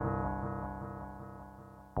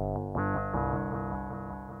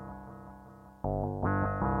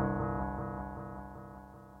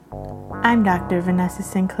I'm Dr. Vanessa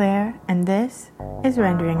Sinclair, and this is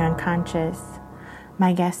Rendering Unconscious.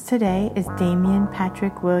 My guest today is Damian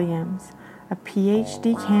Patrick Williams, a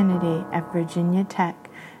PhD candidate at Virginia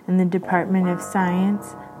Tech in the Department of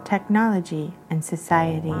Science, Technology, and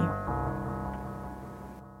Society.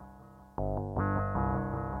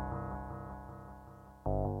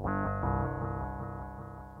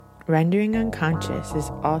 Rendering Unconscious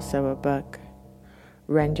is also a book.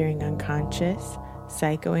 Rendering Unconscious,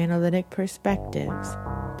 Psychoanalytic Perspectives,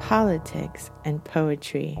 Politics, and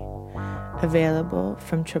Poetry. Available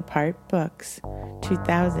from Trapart Books,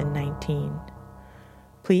 2019.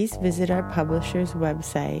 Please visit our publisher's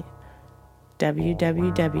website,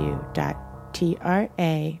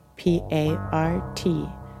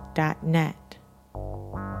 www.trapart.net.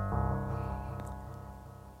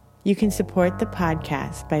 You can support the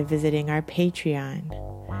podcast by visiting our Patreon,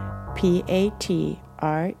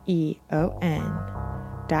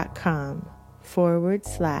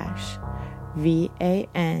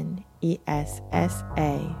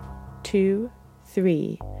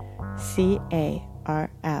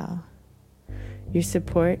 Your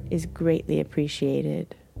support is greatly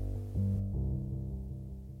appreciated.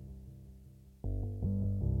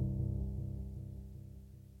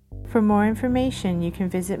 For more information, you can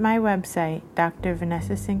visit my website,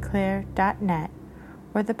 drvanessasinclair.net,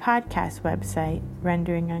 or the podcast website,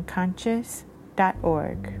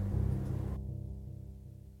 renderingunconscious.org.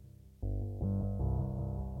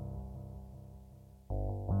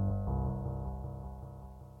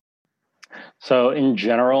 So in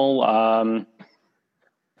general,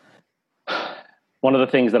 one of the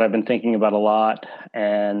things that I've been thinking about a lot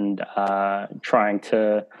and trying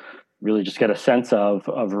to really just get a sense of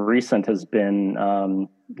recent has been,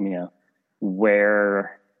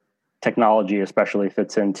 where technology especially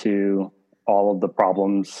fits into all of the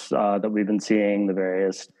problems that we've been seeing, the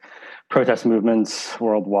various protest movements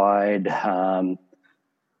worldwide,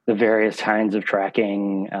 the various kinds of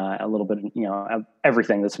tracking, a little bit, of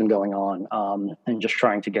everything that's been going on, and just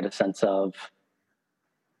trying to get a sense of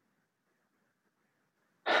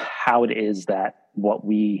how it is that what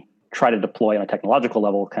we try to deploy on a technological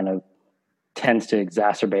level kind of tends to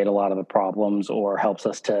exacerbate a lot of the problems, or helps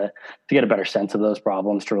us to get a better sense of those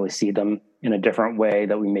problems, to really see them in a different way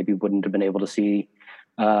that we maybe wouldn't have been able to see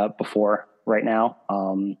before right now.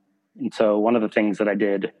 And so one of the things that I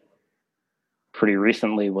did pretty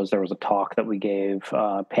recently was there was a talk that we gave,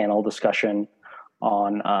 panel discussion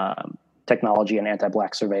on technology and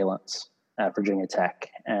anti-Black surveillance at Virginia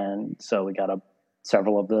Tech. And so we got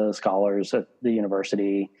several of the scholars at the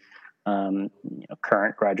university,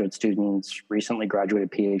 current graduate students, recently graduated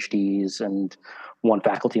PhDs, and one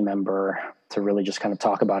faculty member to really just kind of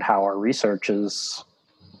talk about how our research has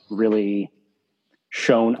really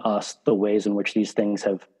shown us the ways in which these things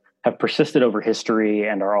have persisted over history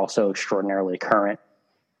and are also extraordinarily current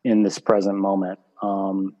in this present moment.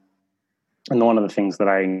 And one of the things that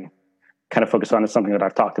I kind of focus on is something that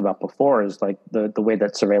I've talked about before, is like the way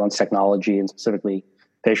that surveillance technology, and specifically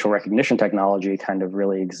facial recognition technology, kind of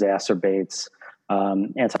really exacerbates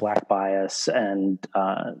anti-Black bias and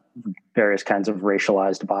various kinds of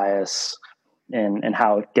racialized bias, and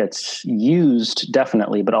how it gets used,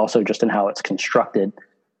 definitely, but also just in how it's constructed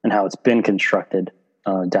and how it's been constructed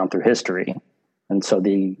down through history. And so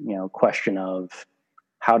the question of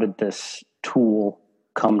how did this tool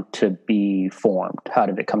come to be formed? How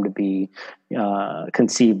did it come to be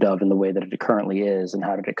conceived of in the way that it currently is? And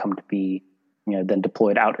how did it come to be then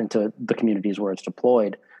deployed out into the communities where it's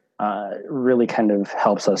deployed? Really kind of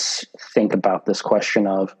helps us think about this question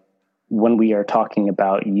of, when we are talking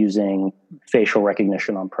about using facial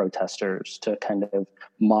recognition on protesters to kind of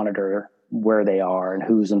monitor where they are and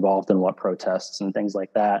who's involved in what protests and things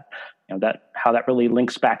like that, how that really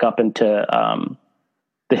links back up into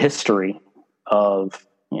the history of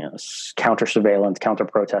counter surveillance, counter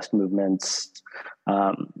protest movements,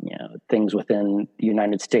 things within the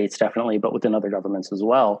United States, definitely, but within other governments as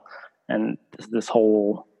well. And this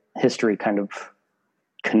whole history kind of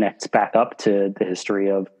connects back up to the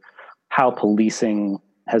history of how policing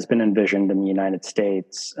has been envisioned in the United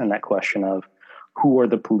States, and that question of who are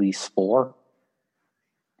the police for,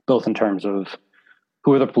 both in terms of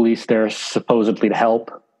who are the police there supposedly to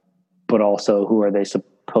help, but also who are they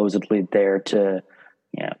supposedly there to,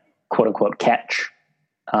 quote unquote, catch?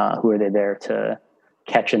 Who are they there to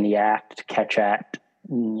catch in the act, catch at,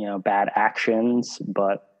 bad actions?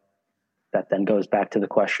 But that then goes back to the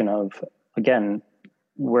question of, again,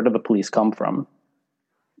 where do the police come from?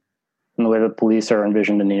 And the way the police are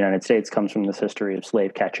envisioned in the United States comes from this history of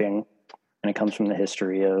slave catching, and it comes from the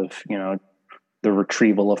history of, the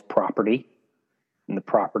retrieval of property in the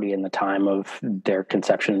property in the time of their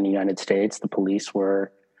conception in the United States. The police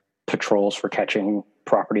were patrols for catching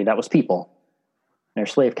property that was people. They're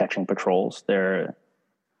slave catching patrols. They're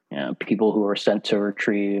people who were sent to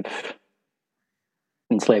retrieve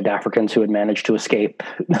enslaved Africans who had managed to escape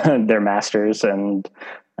their masters and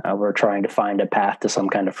were trying to find a path to some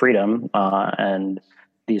kind of freedom. And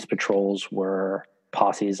these patrols were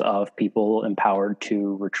posses of people empowered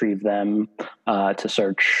to retrieve them, to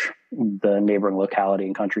search the neighboring locality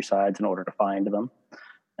and countrysides in order to find them,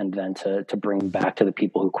 and then to bring back to the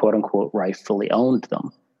people who, quote unquote, rightfully owned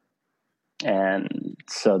them. And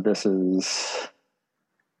so this is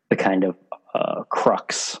the kind of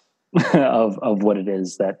crux of what it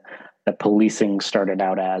is that policing started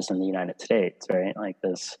out as in the United States, right? Like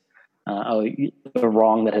this, the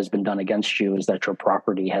wrong that has been done against you is that your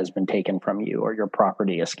property has been taken from you or your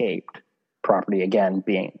property escaped. Property, again,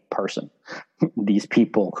 being person. These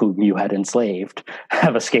people whom you had enslaved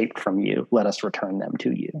have escaped from you. Let us return them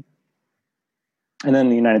to you. And then in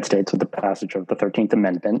the United States, with the passage of the 13th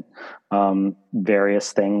Amendment,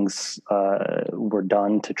 various things were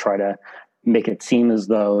done to try to make it seem as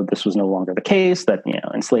though this was no longer the case, that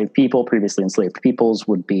enslaved people, previously enslaved peoples,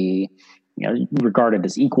 would be regarded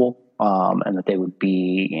as equal, and that they would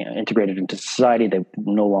be integrated into society. They would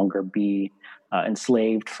no longer be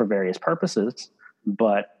enslaved for various purposes.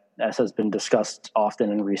 But as has been discussed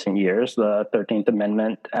often in recent years, the 13th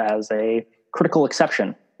Amendment has a critical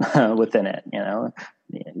exception within it.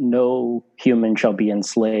 No human shall be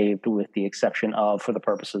enslaved with the exception of, for the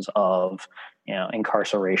purposes of,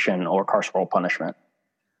 incarceration or carceral punishment.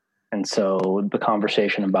 And so the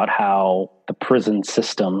conversation about how the prison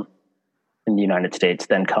system in the United States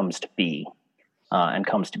then comes to be, and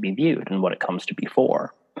comes to be viewed, and what it comes to be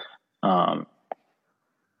for. And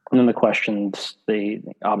then the questions, the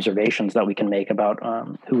observations that we can make about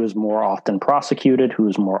who is more often prosecuted, who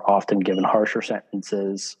is more often given harsher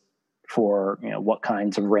sentences for what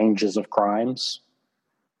kinds of ranges of crimes,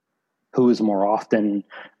 who is more often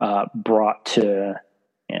brought to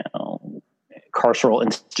carceral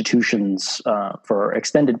institutions for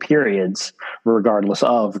extended periods, regardless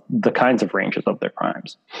of the kinds of ranges of their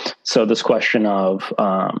crimes. So this question of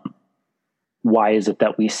why is it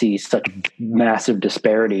that we see such massive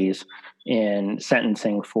disparities in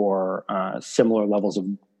sentencing for similar levels of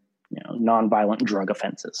nonviolent drug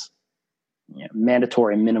offenses?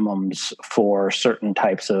 Mandatory minimums for certain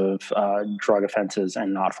types of drug offenses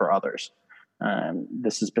and not for others.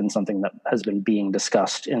 This has been something that has been being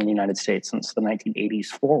discussed in the United States since the 1980s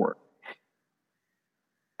forward.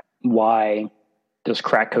 Why does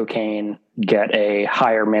crack cocaine get a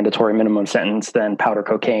higher mandatory minimum sentence than powder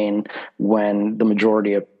cocaine when the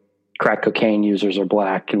majority of crack cocaine users are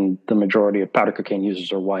black and the majority of powder cocaine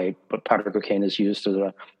users are white, but powder cocaine is used at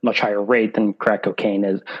a much higher rate than crack cocaine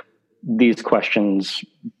is? These questions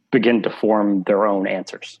begin to form their own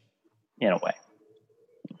answers in a way.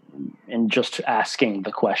 And just asking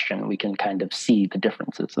the question, we can kind of see the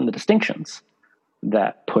differences and the distinctions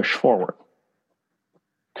that push forward.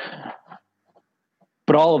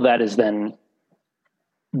 But all of that is then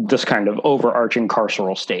this kind of overarching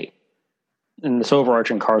carceral state. In this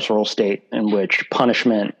overarching carceral state in which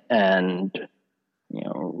punishment and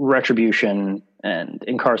retribution and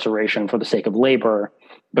incarceration for the sake of labor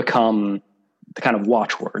become the kind of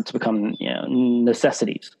watchwords, become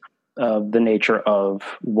necessities of the nature of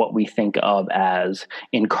what we think of as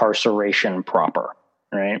incarceration proper,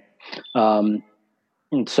 right?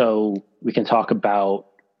 And so we can talk about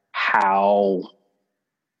how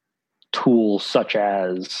tools such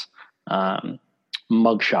as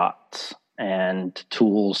mugshots and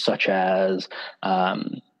tools such as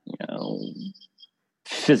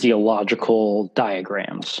physiological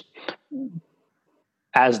diagrams,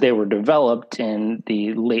 as they were developed in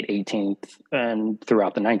the late 18th and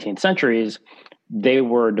throughout the 19th centuries, they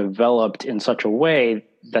were developed in such a way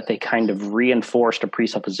that they kind of reinforced a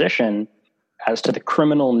presupposition as to the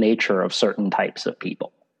criminal nature of certain types of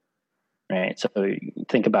people, right? So you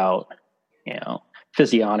think about,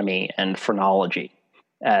 physiognomy and phrenology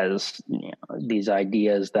as these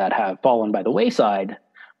ideas that have fallen by the wayside,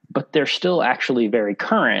 but they're still actually very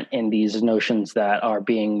current in these notions that are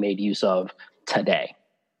being made use of today.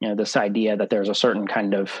 This idea that there's a certain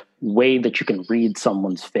kind of way that you can read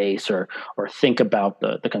someone's face or think about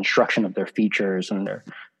the construction of their features and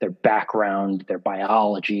their background, their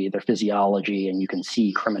biology, their physiology, and you can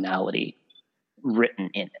see criminality written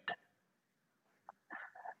in it.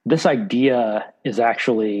 This idea is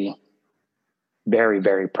actually very,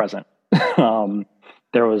 very present.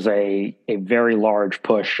 There was a very large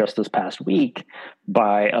push just this past week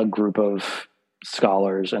by a group of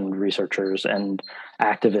scholars and researchers and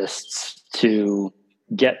activists to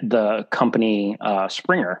get the company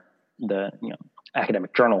Springer, the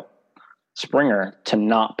academic journal Springer, to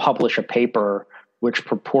not publish a paper which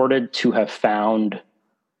purported to have found,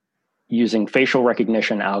 using facial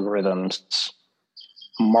recognition algorithms,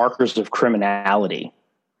 markers of criminality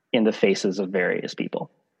in the faces of various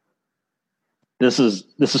people. This is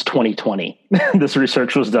 2020. This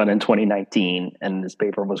research was done in 2019, and this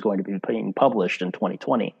paper was going to be being published in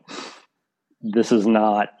 2020. This is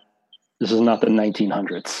not the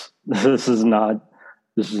 1900s. This is not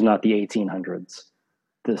the 1800s.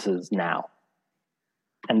 This is now.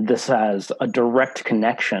 And this has a direct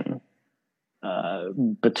connection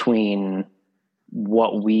between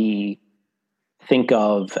what we think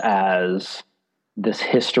of as this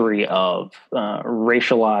history of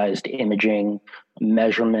racialized imaging,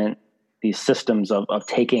 measurement, these systems of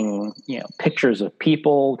taking pictures of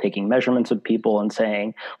people, taking measurements of people, and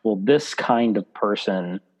saying, well, this kind of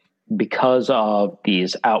person, because of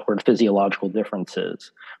these outward physiological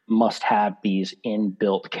differences, must have these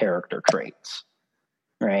inbuilt character traits,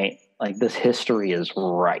 right? Like, this history is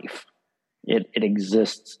rife. It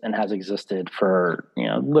exists and has existed for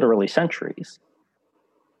literally centuries.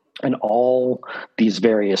 And all these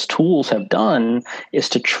various tools have done is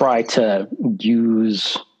to try to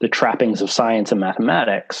use the trappings of science and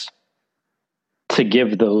mathematics to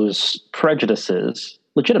give those prejudices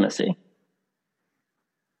legitimacy.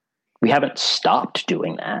 We haven't stopped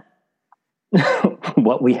doing that.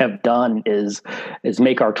 What we have done is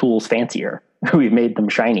make our tools fancier. We've made them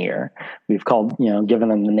shinier. We've given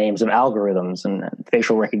them the names of algorithms and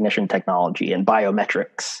facial recognition technology and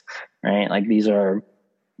biometrics, right? Like, these are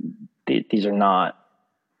not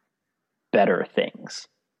better things.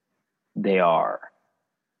 They are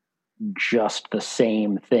just the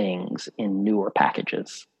same things in newer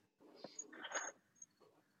packages.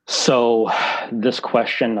 So this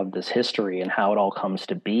question of this history and how it all comes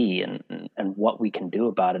to be and what we can do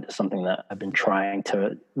about it is something that I've been trying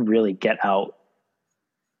to really get out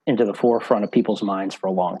into the forefront of people's minds for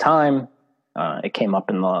a long time. It came up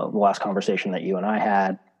in the last conversation that you and I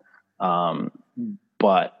had,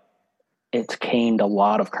 but it's gained a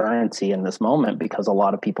lot of currency in this moment because a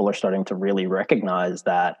lot of people are starting to really recognize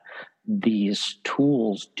that these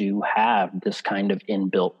tools do have this kind of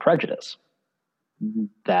inbuilt prejudice.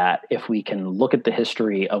 That if we can look at the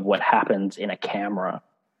history of what happens in a camera,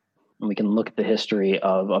 and we can look at the history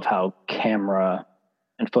of how camera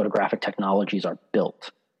and photographic technologies are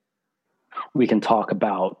built, we can talk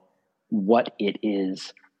about what it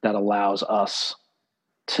is that allows us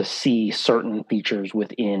to see certain features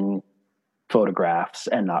within photographs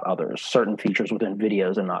and not others, certain features within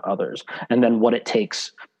videos and not others, and then what it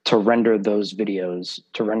takes to render those videos,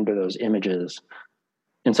 to render those images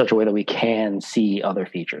in such a way that we can see other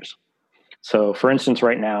features. So for instance,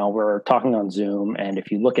 right now we're talking on Zoom, and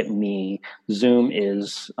if you look at me, Zoom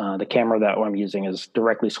is the camera that I'm using is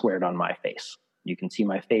directly squared on my face. You can see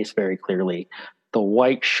my face very clearly. The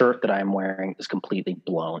white shirt that I'm wearing is completely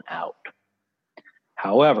blown out.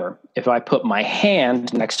 However, if I put my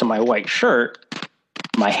hand next to my white shirt,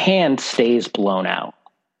 my hand stays blown out.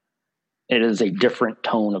 It is a different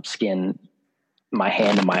tone of skin, my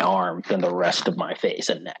hand and my arm, than the rest of my face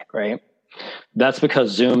and neck, right? That's because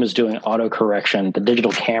Zoom is doing autocorrection. The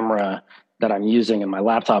digital camera that I'm using in my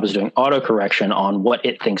laptop is doing autocorrection on what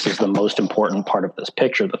it thinks is the most important part of this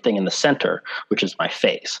picture, the thing in the center, which is my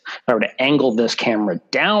face. If I were to angle this camera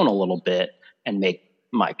down a little bit and make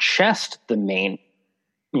my chest the main,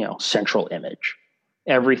 central image,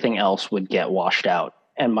 everything else would get washed out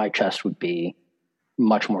and my chest would be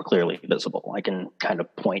much more clearly visible. I can kind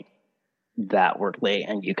of point thatwardly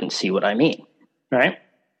and you can see what I mean, right?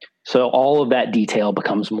 So all of that detail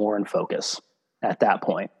becomes more in focus at that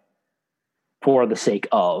point for the sake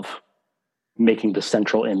of making the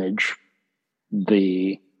central image,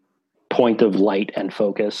 the point of light and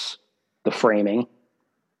focus, the framing,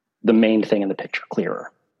 the main thing in the picture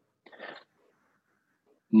clearer.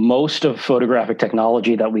 Most of photographic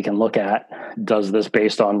technology that we can look at does this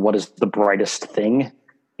based on what is the brightest thing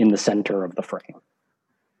in the center of the frame.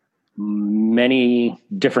 Many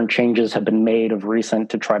different changes have been made of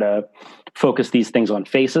recent to try to focus these things on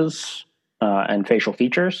faces and facial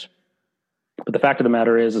features. But the fact of the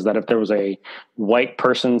matter is that if there was a white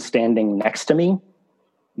person standing next to me,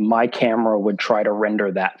 my camera would try to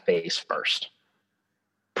render that face first.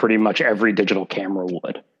 Pretty much every digital camera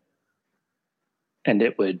would. And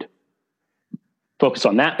it would focus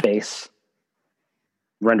on that face,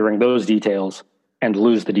 rendering those details, and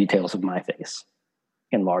lose the details of my face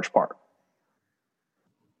in large part.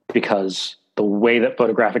 Because the way that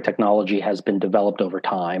photographic technology has been developed over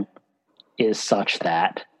time is such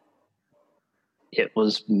that it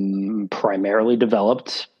was primarily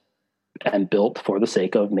developed and built for the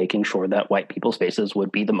sake of making sure that white people's faces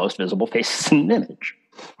would be the most visible faces in an image.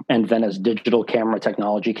 And then as digital camera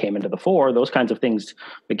technology came into the fore, those kinds of things,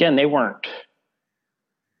 again, they weren't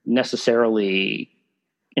necessarily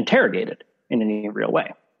interrogated in any real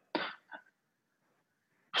way.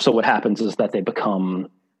 So what happens is that they become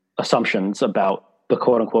assumptions about the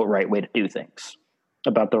quote unquote right way to do things,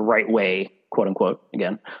 about the right way, quote unquote,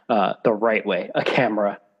 again, the right way a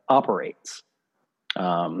camera operates.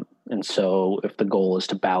 And so if the goal is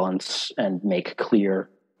to balance and make clear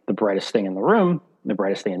the brightest thing in the room, the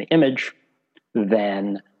brightest thing in the image,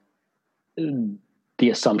 then the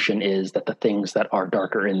assumption is that the things that are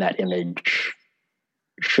darker in that image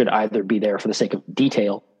should either be there for the sake of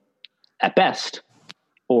detail at best,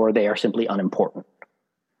 or they are simply unimportant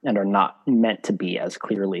and are not meant to be as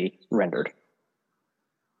clearly rendered.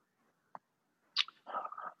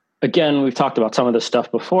 Again, we've talked about some of this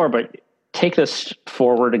stuff before, but take this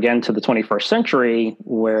forward again to the 21st century,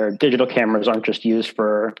 where digital cameras aren't just used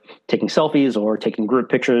for taking selfies or taking group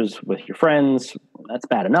pictures with your friends. That's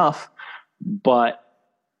bad enough, but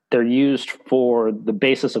they're used for the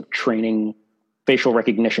basis of training facial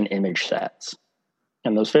recognition image sets.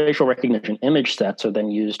 And those facial recognition image sets are then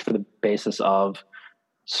used for the basis of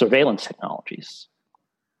surveillance technologies.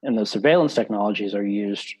 And those surveillance technologies are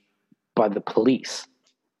used by the police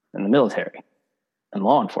and the military and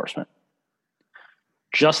law enforcement.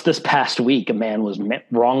 Just this past week, a man was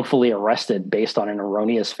wrongfully arrested based on an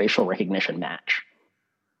erroneous facial recognition match.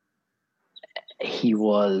 He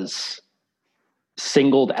was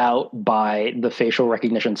singled out by the facial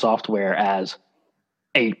recognition software as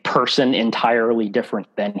a person entirely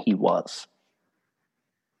different than he was.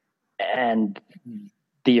 And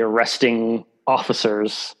the arresting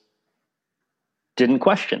officers didn't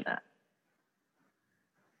question that.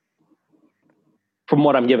 From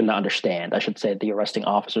what I'm given to understand, I should say the arresting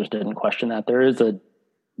officers didn't question that. There is a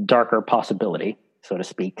darker possibility, so to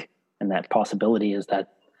speak, and that possibility is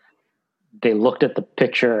that they looked at the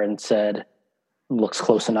picture and said, looks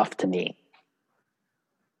close enough to me.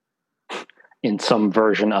 In some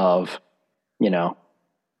version of,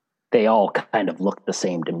 they all kind of look the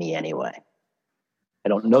same to me anyway. I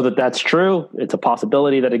don't know that that's true. It's a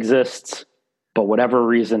possibility that exists, but whatever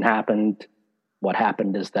reason happened, what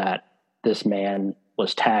happened is that this man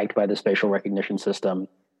was tagged by this facial recognition system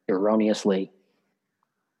erroneously.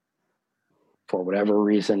 For whatever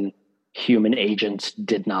reason, human agents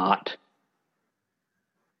did not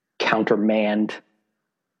countermand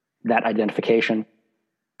that identification,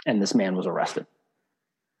 and this man was arrested.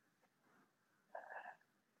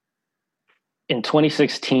 In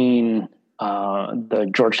 2016, the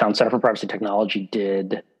Georgetown Center for Privacy Technology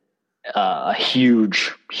did a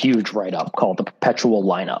huge write-up called The Perpetual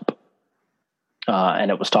Lineup.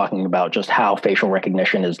 And it was talking about just how facial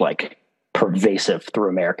recognition is like pervasive through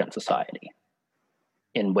American society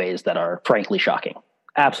in ways that are frankly shocking.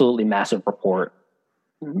 Absolutely massive report,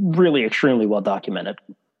 really extremely well documented,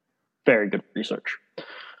 very good research.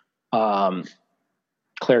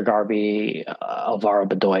 Claire Garvey, Alvaro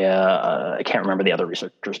Bedoya, I can't remember the other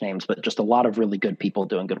researchers' names, but just a lot of really good people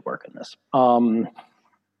doing good work in this.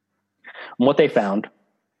 What they found,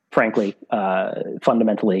 frankly,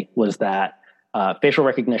 fundamentally, was that facial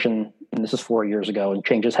recognition, and this is 4 years ago, and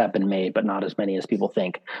changes have been made, but not as many as people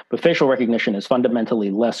think, but facial recognition is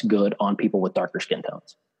fundamentally less good on people with darker skin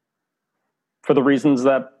tones for the reasons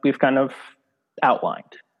that we've kind of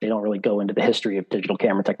outlined. They don't really go into the history of digital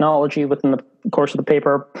camera technology within the course of the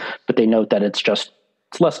paper, but they note that it's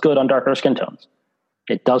less good on darker skin tones.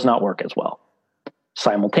 It does not work as well.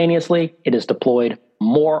 Simultaneously, it is deployed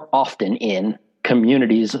more often in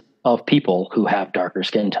communities of people who have darker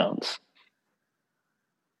skin tones,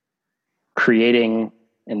 creating,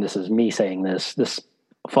 and this is me saying this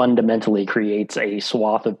fundamentally creates a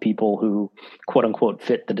swath of people who, quote unquote,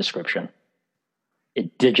 fit the description.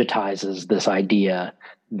 It digitizes this idea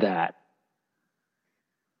that,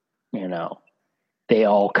 they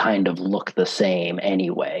all kind of look the same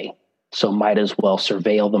anyway, so might as well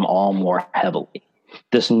surveil them all more heavily.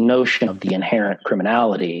 This notion of the inherent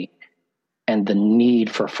criminality and the need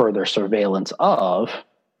for further surveillance of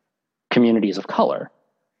communities of color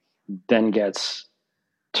then gets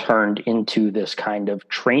turned into this kind of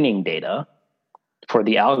training data for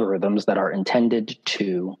the algorithms that are intended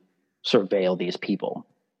to surveil these people.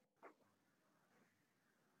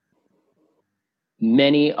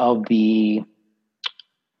 Many of the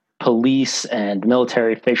police and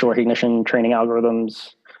military facial recognition training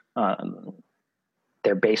algorithms,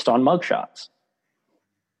 they're based on mugshots.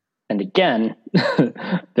 And again,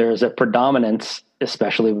 there's a predominance,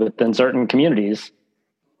 especially within certain communities,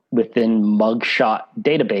 within mugshot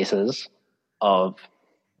databases of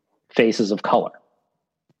faces of color.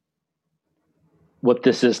 What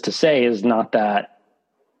this is to say is not that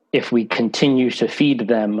if we continue to feed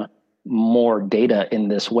them more data in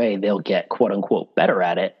this way, they'll get quote unquote better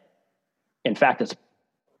at it. In fact, it's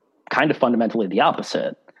kind of fundamentally the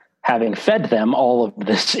opposite. Having fed them all of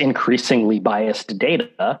this increasingly biased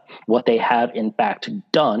data, what they have in fact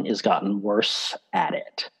done is gotten worse at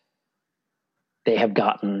it. They have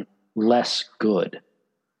gotten less good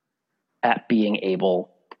at being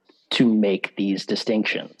able to make these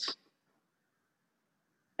distinctions.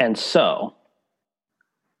 And so,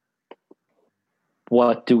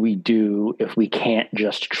 what do we do if we can't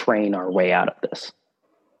just train our way out of this?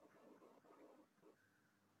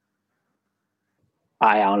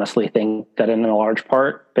 I honestly think that in a large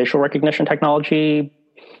part, facial recognition technology,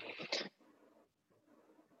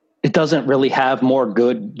 it doesn't really have more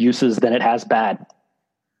good uses than it has bad.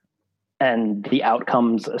 And the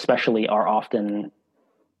outcomes especially are often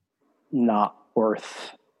not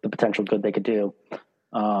worth the potential good they could do.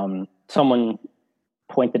 Someone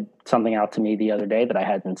pointed something out to me the other day that I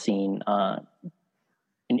hadn't seen.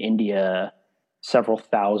 In India, several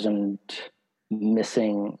thousand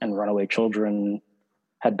missing and runaway children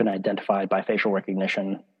had been identified by facial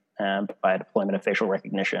recognition and by deployment of facial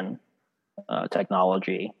recognition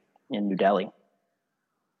technology in New Delhi.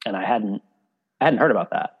 And I hadn't heard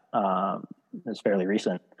about that. It's fairly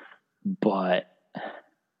recent. But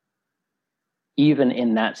even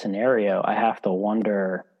in that scenario, I have to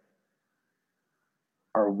wonder,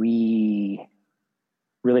 are we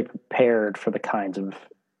really prepared for the kinds of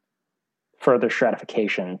further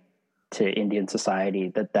stratification to Indian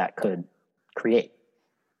society that could create?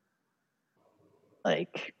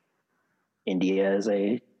 Like, India is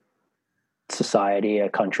a society, a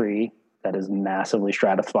country that is massively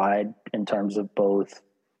stratified in terms of both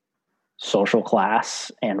social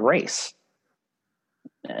class and race,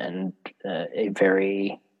 and a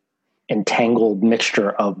very entangled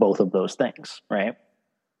mixture of both of those things, right?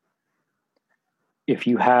 If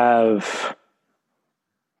you have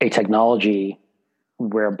a technology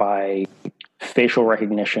whereby facial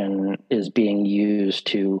recognition is being used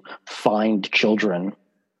to find children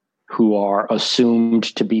who are assumed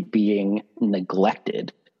to be being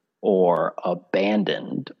neglected or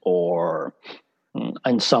abandoned or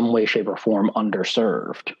in some way, shape, or form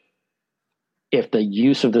underserved, if the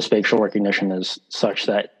use of this facial recognition is such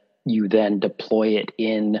that you then deploy it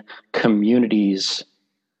in communities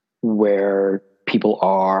where people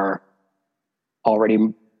are already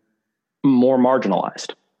more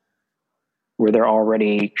marginalized, where they're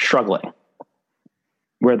already struggling,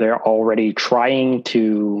 where they're already trying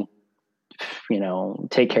to,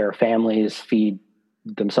 take care of families, feed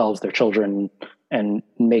themselves, their children, and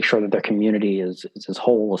make sure that their community is as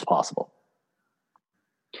whole as possible.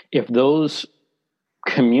 If those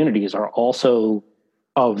communities are also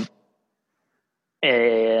of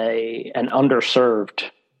an underserved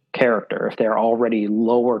character, if they're already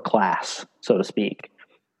lower class, so to speak,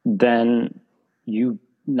 then you've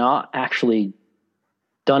not actually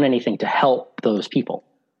done anything to help those people.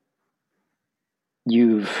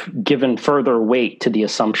 You've given further weight to the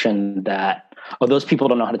assumption that, those people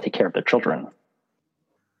don't know how to take care of their children.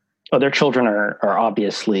 Their children are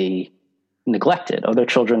obviously neglected. Their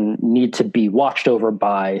children need to be watched over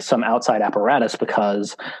by some outside apparatus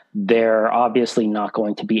because they're obviously not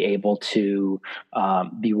going to be able to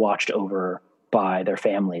be watched over by their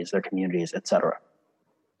families, their communities, etc.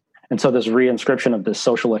 And so this reinscription of this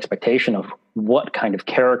social expectation of what kind of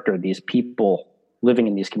character these people living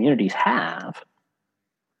in these communities have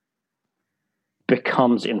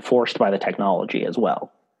becomes enforced by the technology as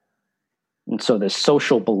well. And so this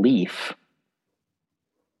social belief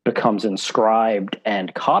becomes inscribed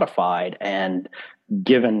and codified and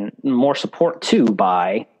given more support to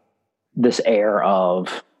by this air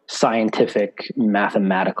of scientific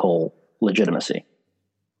mathematical legitimacy,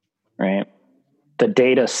 right? The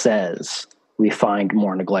data says we find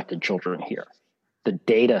more neglected children here. The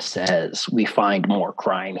data says we find more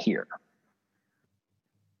crime here.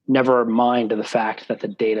 Never mind the fact that the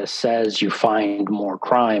data says you find more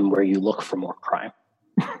crime where you look for more crime.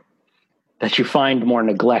 That you find more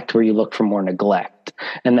neglect where you look for more neglect.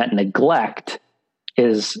 And that neglect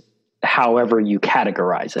is however you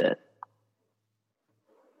categorize it.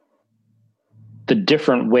 The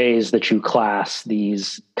different ways that you class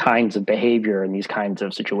these kinds of behavior and these kinds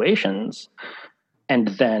of situations and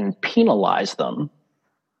then penalize them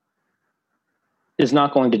is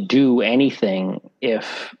not going to do anything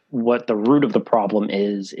if what the root of the problem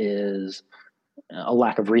is a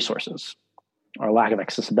lack of resources, or a lack of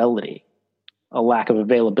accessibility, a lack of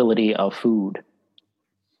availability of food,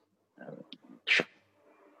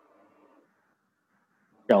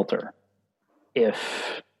 shelter.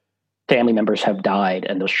 If family members have died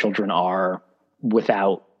and those children are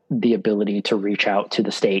without the ability to reach out to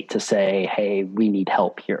the state to say, hey, we need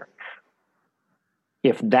help here.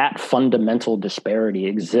 If that fundamental disparity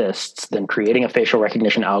exists, then creating a facial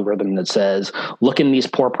recognition algorithm that says, look in these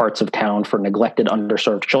poor parts of town for neglected,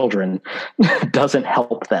 underserved children doesn't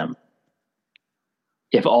help them.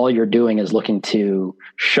 If all you're doing is looking to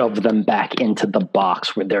shove them back into the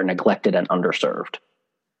box where they're neglected and underserved.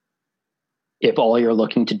 If all you're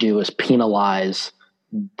looking to do is penalize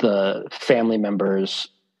the family members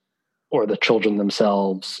or the children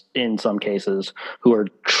themselves, in some cases, who are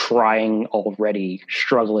struggling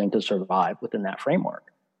to survive within that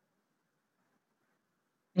framework.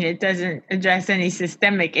 It doesn't address any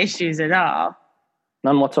systemic issues at all.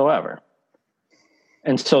 None whatsoever.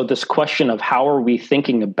 And so this question of how are we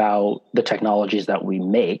thinking about the technologies that we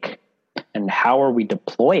make, and how are we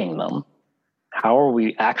deploying them? How are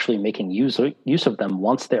we actually making use of them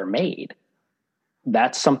once they're made?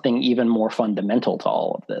 That's something even more fundamental to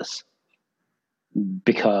all of this.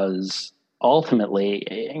 Because ultimately,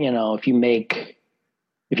 if you make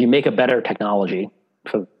a better technology,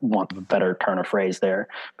 for want of a better turn of phrase there,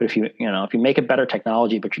 but if you make a better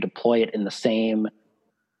technology, but you deploy it in the same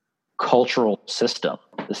cultural system,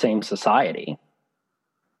 the same society,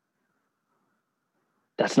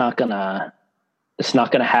 it's not gonna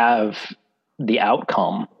have the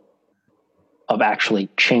outcome of actually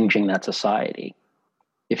changing that society.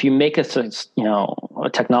 If you make a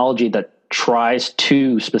technology that tries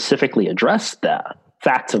to specifically address the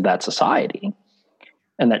facts of that society,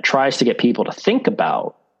 and that tries to get people to think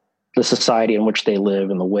about the society in which they live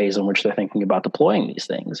and the ways in which they're thinking about deploying these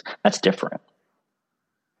things, that's different.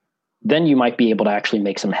 Then you might be able to actually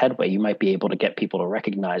make some headway. You might be able to get people to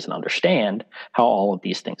recognize and understand how all of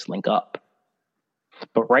these things link up.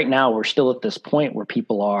 But right now, we're still at this point where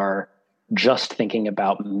people are just thinking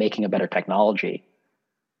about making a better technology.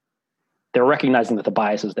 They're recognizing that the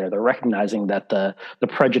bias is there. They're recognizing that the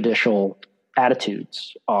prejudicial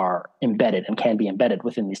attitudes are embedded and can be embedded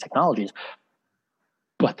within these technologies.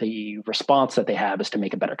 But the response that they have is to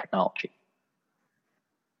make a better technology.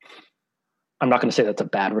 I'm not going to say that's a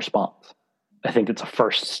bad response. I think it's a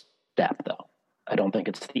first step, though. I don't think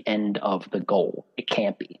it's the end of the goal. It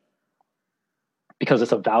can't be. Because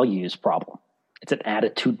it's a values problem. It's an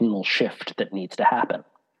attitudinal shift that needs to happen.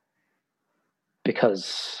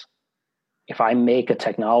 Because if I make a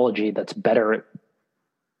technology that's better at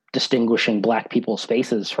distinguishing Black people's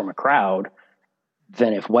faces from a crowd,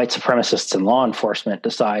 then if white supremacists and law enforcement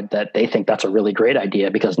decide that they think that's a really great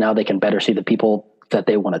idea because now they can better see the people that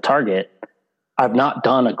they want to target, I've not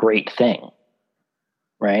done a great thing,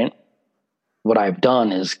 right? What I've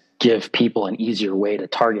done is give people an easier way to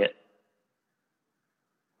target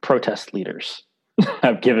protest leaders.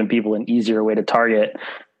 I've given people an easier way to target,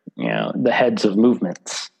 the heads of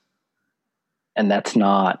movements. And that's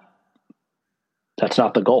not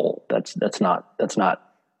the goal. That's not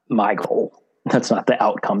my goal. That's not the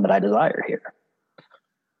outcome that I desire here.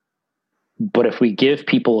 But if we give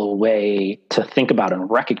people a way to think about and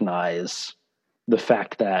recognize the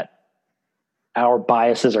fact that our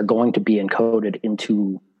biases are going to be encoded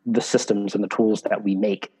into the systems and the tools that we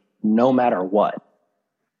make, no matter what,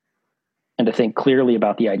 and to think clearly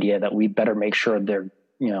about the idea that we better make sure they're,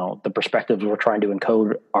 the perspectives we're trying to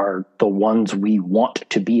encode are the ones we want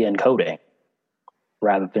to be encoding,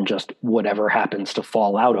 rather than just whatever happens to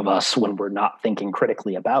fall out of us when we're not thinking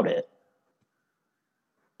critically about it.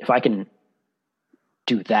 If I can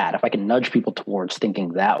do that, if I can nudge people towards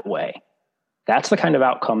thinking that way, that's the kind of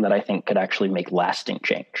outcome that I think could actually make lasting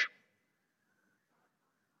change.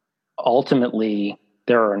 Ultimately,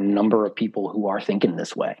 there are a number of people who are thinking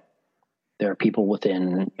this way. There are people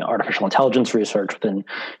within artificial intelligence research, within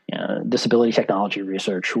disability technology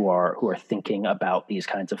research, who are thinking about these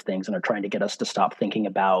kinds of things and are trying to get us to stop thinking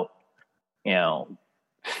about,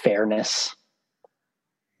 fairness,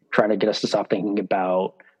 trying to get us to stop thinking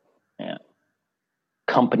about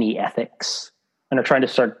company ethics, and are trying to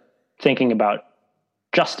start thinking about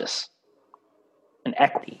justice and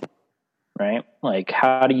equity, right? Like,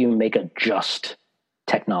 how do you make a just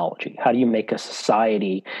technology? How do you make a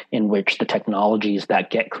society in which the technologies that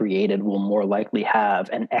get created will more likely have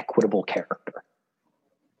an equitable character,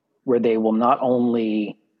 where they will not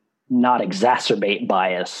only not exacerbate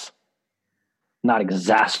bias, not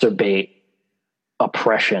exacerbate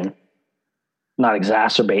oppression, not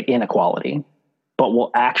exacerbate inequality, but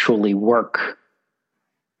will actually work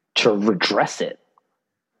to redress it,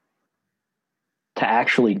 to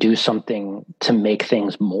actually do something to make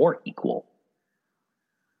things more equal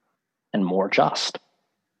and more just.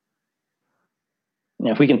 And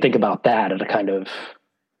if we can think about that at a kind of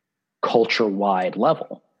culture-wide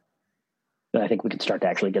level, then I think we can start to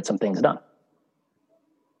actually get some things done.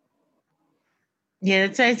 Yeah,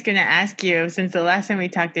 that's what I was going to ask you. Since the last time we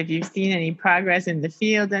talked, if you've seen any progress in the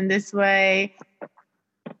field in this way?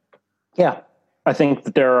 Yeah, I think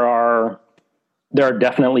that there are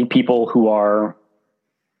definitely people who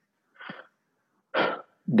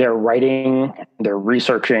they're writing, they're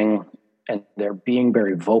researching, and they're being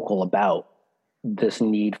very vocal about this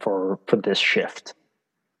need for this shift.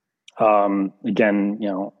 Again,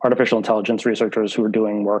 artificial intelligence researchers who are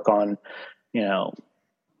doing work on,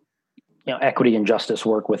 equity and justice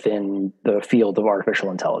work within the field of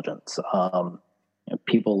artificial intelligence.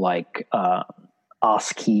 People like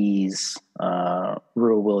Os Keys, Rua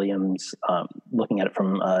Williams, looking at it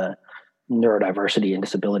from a neurodiversity and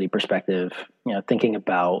disability perspective, they're thinking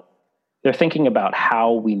about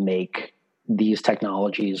how we make these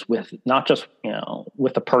technologies with not just,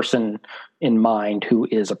 with the person in mind who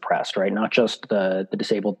is oppressed, right? Not just the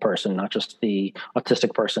disabled person, not just the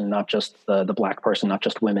autistic person, not just the Black person, not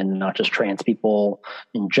just women, not just trans people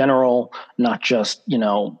in general, not just,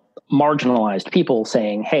 marginalized people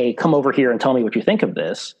saying, hey, come over here and tell me what you think of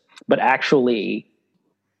this, but actually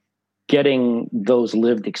getting those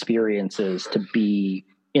lived experiences to be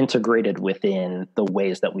integrated within the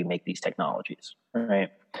ways that we make these technologies,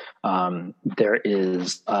 right? There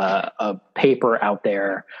is a paper out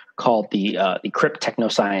there called the Crypt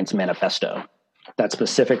Technoscience Manifesto that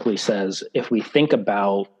specifically says, if we think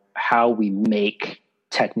about how we make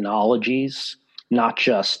technologies, not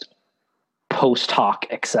just post hoc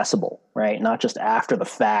accessible, right? Not just after the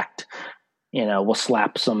fact, we'll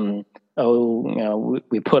slap some,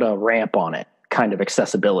 we put a ramp on it kind of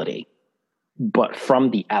accessibility, but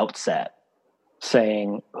from the outset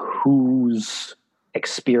saying whose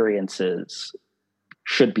experiences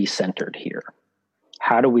should be centered here.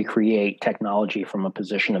 How do we create technology from a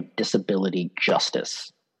position of disability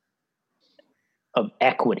justice, of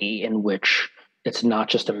equity, in which it's not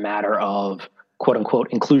just a matter of quote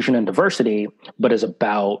unquote inclusion and diversity, but is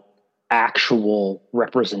about actual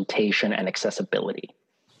representation and accessibility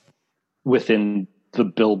within the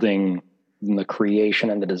building and the creation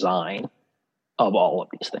and the design of all of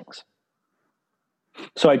these things.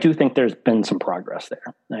 So I do think there's been some progress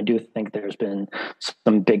there. I do think there's been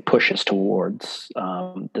some big pushes towards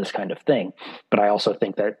this kind of thing. But I also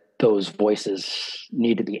think that those voices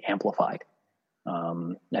need to be amplified.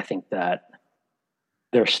 I think that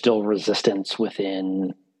there's still resistance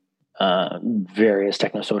within various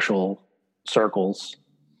technosocial circles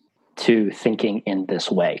to thinking in this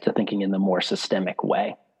way, to thinking in the more systemic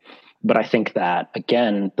way. But I think that,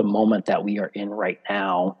 again, the moment that we are in right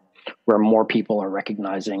now, where more people are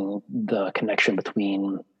recognizing the connection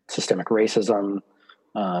between systemic racism,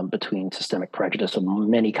 between systemic prejudice of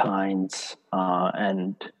many kinds,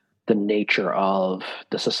 and the nature of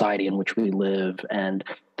the society in which we live and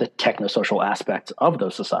the technosocial aspects of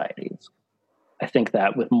those societies. I think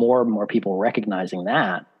that with more and more people recognizing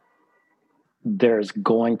that, there's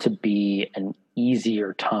going to be an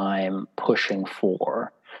easier time pushing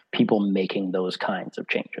for people making those kinds of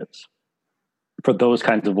changes, for those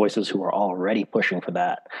kinds of voices who are already pushing for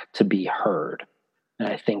that to be heard. And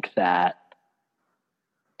I think that,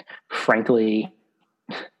 frankly,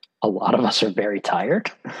 a lot of us are very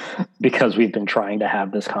tired because we've been trying to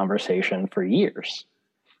have this conversation for years.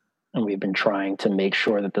 And we've been trying to make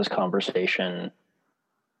sure that this conversation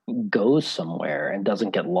goes somewhere and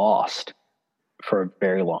doesn't get lost for a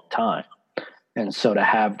very long time. And so to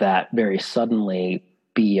have that very suddenly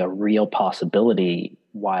be a real possibility,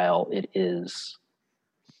 while it's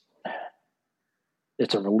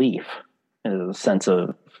a relief, it's a sense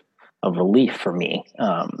of relief for me.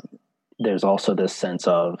 There's also this sense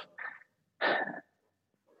of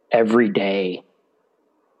every day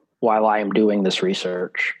while I am doing this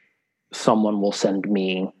research, someone will send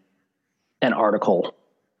me an article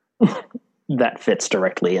that fits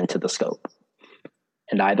directly into the scope.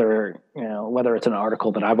 And either, whether it's an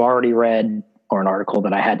article that I've already read or an article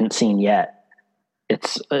that I hadn't seen yet,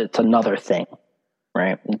 it's another thing,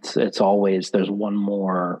 right? It's always, there's one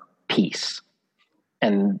more piece.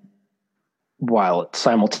 And while it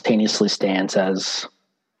simultaneously stands as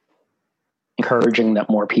encouraging that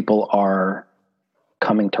more people are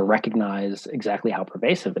coming to recognize exactly how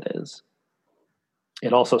pervasive it is,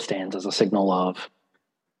 it also stands as a signal of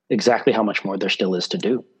exactly how much more there still is to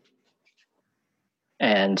do.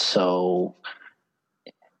 And so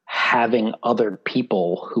having other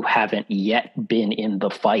people who haven't yet been in the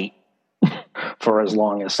fight for as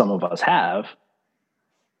long as some of us have,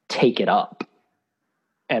 take it up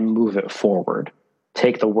and move it forward.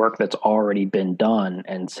 Take the work that's already been done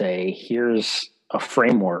and say, here's a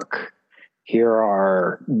framework. Here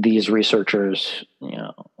are these researchers,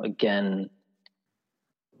 again,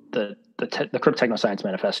 the Crypto Technoscience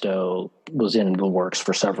Manifesto was in the works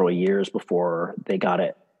for several years before they got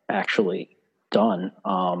it actually done.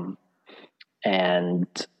 And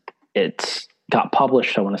it got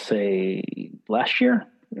published, I want to say last year.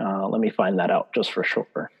 Let me find that out just for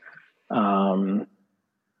sure.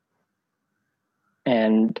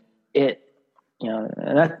 And it,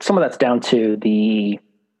 and that, some of that's down to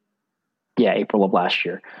April of last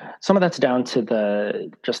year. Some of that's down to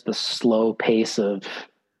the slow pace of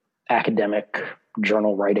academic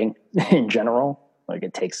journal writing in general. Like,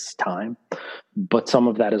 it takes time, but some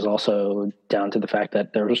of that is also down to the fact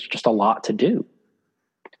that there was just a lot to do.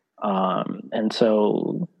 And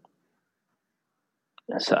so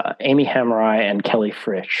Amy Hamrai and Kelly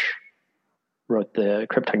Fritsch wrote the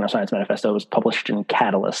Crypto Technoscience Manifesto. It was published in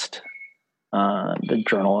Catalyst, the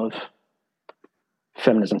Journal of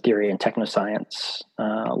Feminism Theory and Technoscience,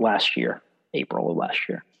 last year, April of last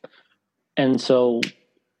year. And so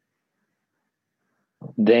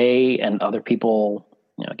they and other people,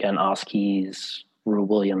 again, Oskies, Rue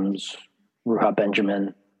Williams, Ruha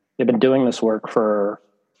Benjamin, they've been doing this work for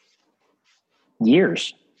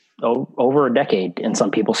years, over a decade in some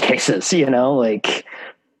people's cases, like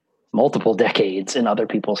multiple decades in other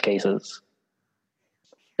people's cases.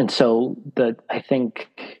 And so I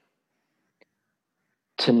think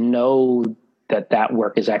to know that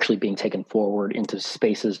work is actually being taken forward into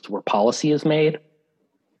spaces where policy is made,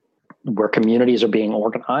 where communities are being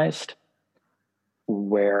organized,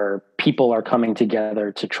 where people are coming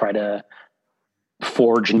together to try to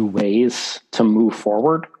forge new ways to move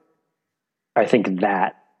forward, I think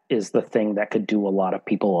that is the thing that could do a lot of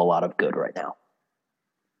people a lot of good right now.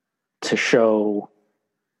 To show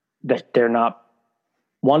that they're not,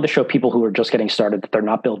 to show people who are just getting started that they're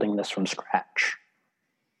not building this from scratch,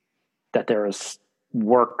 that there is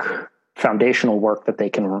foundational work that they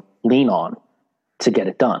can lean on to get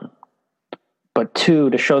it done. But two,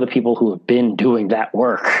 to show the people who have been doing that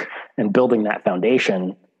work and building that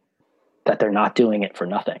foundation that they're not doing it for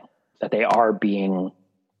nothing, that they are being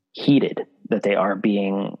heeded, that they are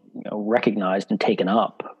being recognized and taken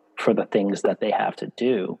up for the things that they have to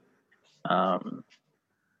do.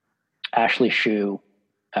 Ashley Shue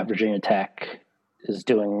at Virginia Tech is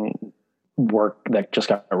doing work that just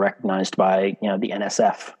got recognized by the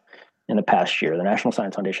NSF in the past year. The National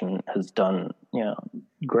Science Foundation has done,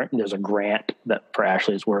 there's a grant for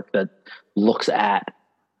Ashley's work that looks at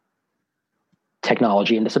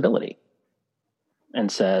technology and disability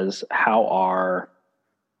and says, how are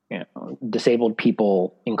disabled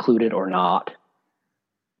people included or not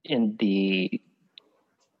in the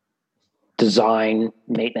design,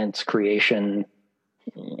 maintenance, creation,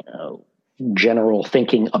 general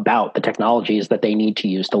thinking about the technologies that they need to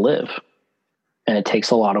use to live. And it takes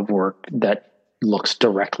a lot of work that looks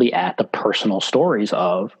directly at the personal stories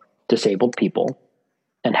of disabled people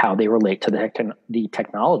and how they relate to the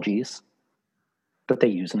technologies that they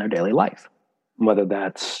use in their daily life. Whether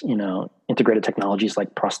that's, integrated technologies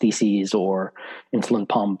like prostheses or insulin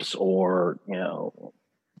pumps or,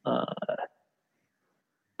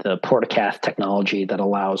 the Portacath technology that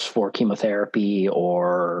allows for chemotherapy,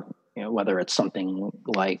 or whether it's something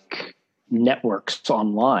like networks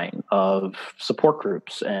online of support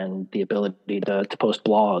groups and the ability to post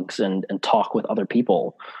blogs and talk with other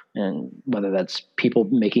people, and whether that's people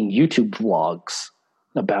making YouTube vlogs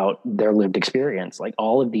about their lived experience. Like,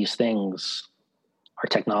 all of these things are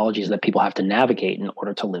technologies that people have to navigate in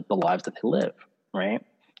order to live the lives that they live, right?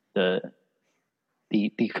 The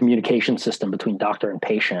communication system between doctor and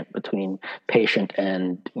patient, between patient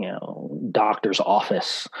and doctor's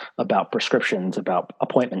office, about prescriptions, about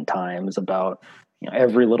appointment times, about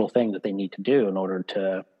every little thing that they need to do in order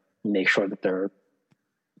to make sure that their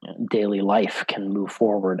daily life can move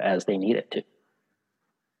forward as they need it to.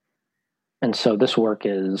 And so this work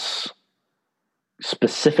is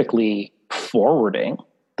specifically forwarding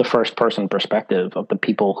the first person perspective of the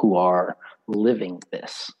people who are living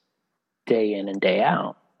this day in and day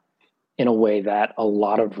out in a way that a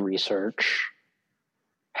lot of research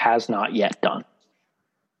has not yet done.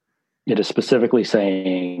 It is specifically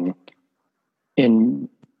saying, in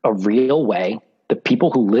a real way, the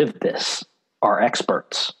people who live this are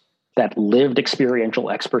experts. That lived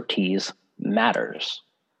experiential expertise matters.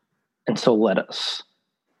 And so let us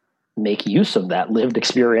make use of that lived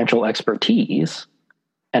experiential expertise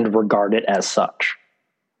and regard it as such,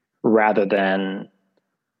 rather than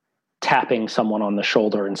tapping someone on the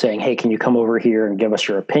shoulder and saying, hey, can you come over here and give us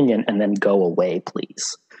your opinion and then go away,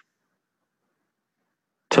 please?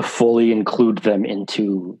 To fully include them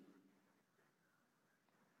into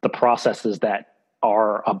the processes that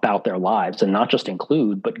are about their lives, and not just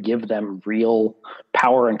include, but give them real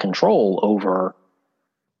power and control over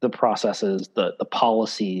the processes, the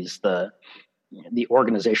policies, the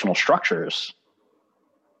organizational structures,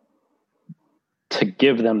 to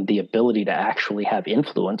give them the ability to actually have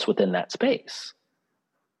influence within that space.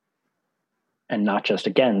 And not just,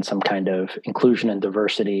 again, some kind of inclusion and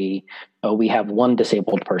diversity. Oh, we have one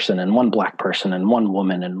disabled person and one Black person and one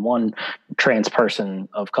woman and one trans person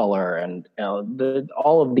of color, and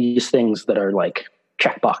all of these things that are like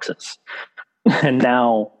check boxes. And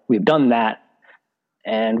now we've done that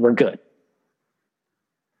and we're good.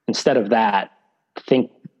 Instead of that,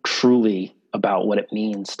 think truly about what it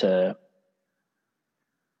means to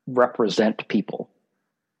represent people,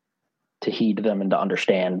 to heed them and to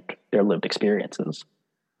understand their lived experiences.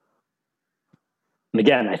 And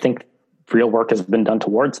again, I think real work has been done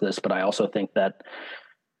towards this, but I also think that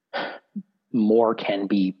more can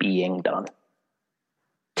be being done.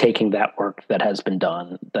 Taking that work that has been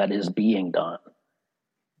done, that is being done,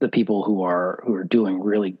 the people who are doing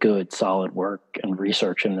really good, solid work and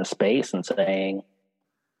research in this space, and saying,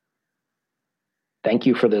 thank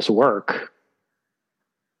you for this work.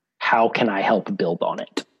 How can I help build on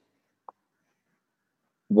it?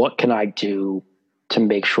 What can I do to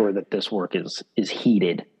make sure that this work is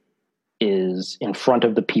heeded, is in front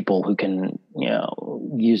of the people who can,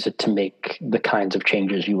 use it to make the kinds of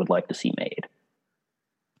changes you would like to see made?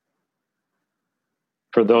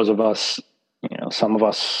 For those of us, some of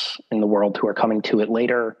us in the world who are coming to it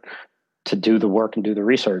later, to do the work and do the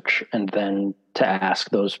research, and then to ask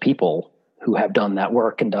those people who have done that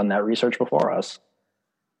work and done that research before us,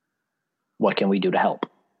 what can we do to help?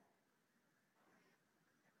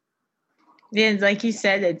 Yeah, like you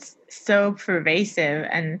said, it's so pervasive.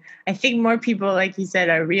 And I think more people, like you said,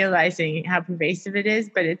 are realizing how pervasive it is,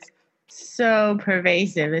 but it's so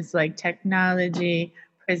pervasive. It's like technology,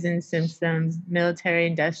 prison systems, military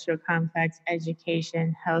industrial complex,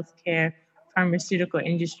 education, healthcare, pharmaceutical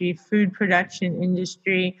industry, food production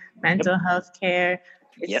industry, mental health care.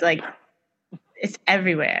 It's like, it's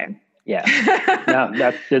everywhere. Yeah,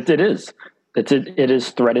 no, it is. It is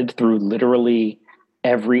threaded through literally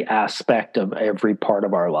every aspect of every part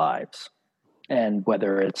of our lives. And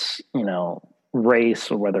whether it's, race,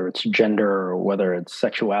 or whether it's gender, or whether it's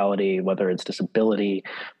sexuality, whether it's disability,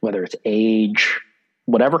 whether it's age,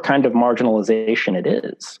 whatever kind of marginalization it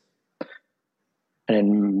is. And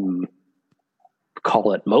in,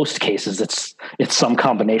 call it most cases, it's some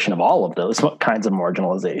combination of all of those kinds of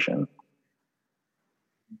marginalization.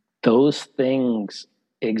 Those things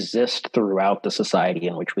exist throughout the society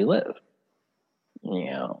in which we live.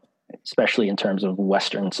 Especially in terms of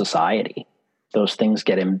Western society, those things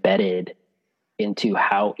get embedded into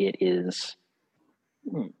how it is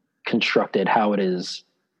constructed, how it is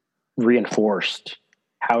reinforced,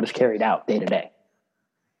 how it is carried out day to day.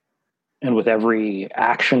 And with every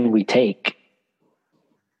action we take,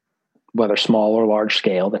 whether small or large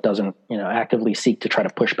scale, that doesn't, actively seek to try to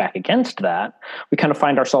push back against that, we kind of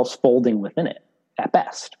find ourselves folding within it at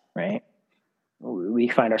best, right? We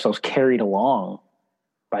find ourselves carried along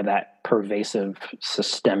by that pervasive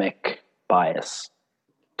systemic bias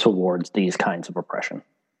towards these kinds of oppression.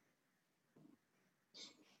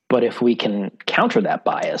 But if we can counter that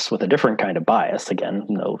bias with a different kind of bias, again,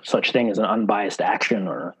 no such thing as an unbiased action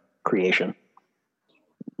or creation.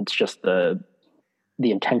 It's just the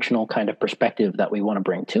intentional kind of perspective that we want to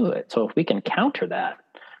bring to it. So if we can counter that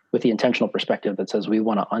with the intentional perspective that says we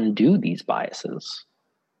want to undo these biases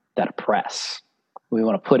that oppress, we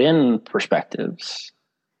want to put in perspectives,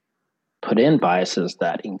 put in biases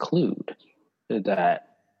that include, that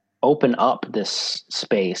open up this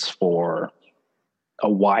space for a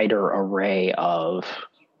wider array of,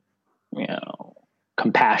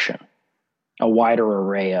 compassion, a wider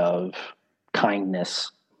array of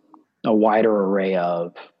kindness, a wider array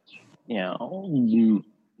of,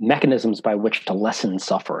 mechanisms by which to lessen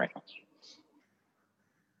suffering.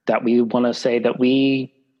 That we want to say that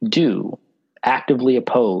we do actively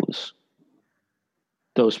oppose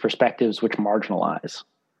those perspectives which marginalize,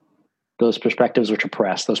 those perspectives which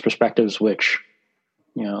oppress, those perspectives which,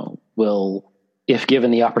 will, if given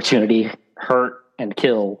the opportunity, hurt and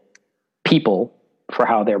kill people for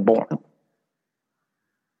how they're born.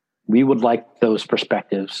 We would like those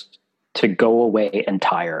perspectives to go away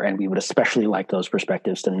entire. And we would especially like those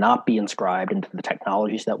perspectives to not be inscribed into the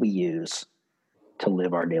technologies that we use to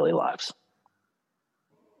live our daily lives.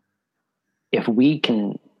 If we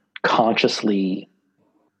can consciously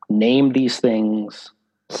name these things,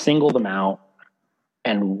 single them out,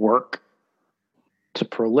 and work to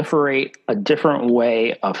proliferate a different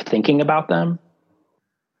way of thinking about them,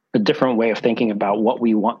 a different way of thinking about what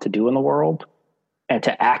we want to do in the world, and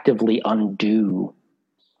to actively undo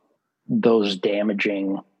those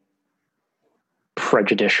damaging,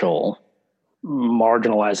 prejudicial,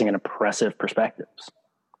 marginalizing, and oppressive perspectives,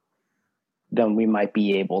 then we might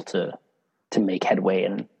be able to make headway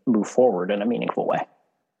and move forward in a meaningful way.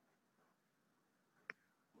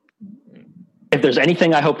 If there's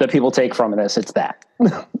anything I hope that people take from this, it's that.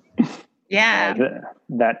 Yeah.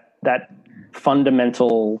 that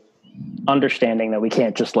fundamental understanding that we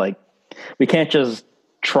can't just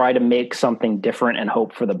try to make something different and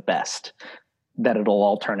hope for the best, that it'll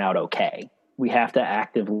all turn out okay. We have to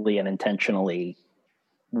actively and intentionally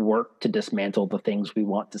work to dismantle the things we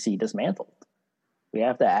want to see dismantled. We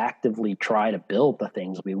have to actively try to build the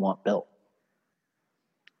things we want built.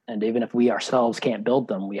 And even if we ourselves can't build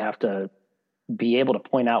them, we have to be able to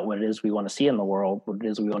point out what it is we want to see in the world, what it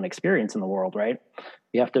is we want to experience in the world, right?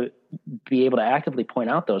 We have to be able to actively point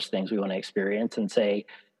out those things we want to experience and say,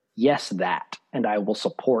 yes, that, and I will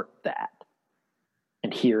support that.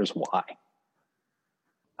 And here's why.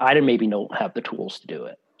 I maybe don't have the tools to do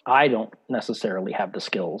it. I don't necessarily have the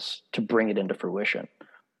skills to bring it into fruition,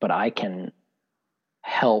 but I can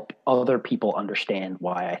help other people understand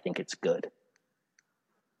why I think it's good.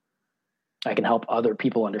 I can help other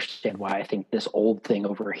people understand why I think this old thing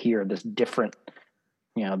over here, this different,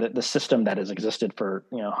 the system that has existed for,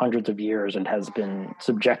 hundreds of years and has been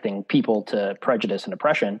subjecting people to prejudice and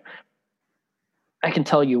oppression, I can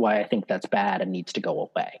tell you why I think that's bad and needs to go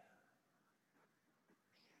away.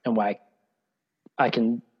 And why I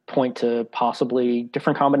can point to possibly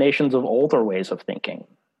different combinations of older ways of thinking,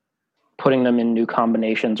 putting them in new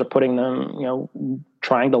combinations, or putting them,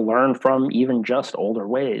 trying to learn from even just older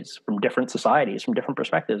ways, from different societies, from different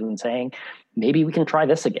perspectives, and saying, maybe we can try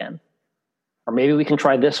this again. Or maybe we can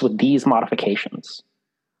try this with these modifications.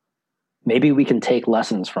 Maybe we can take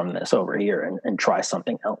lessons from this over here and try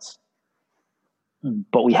something else.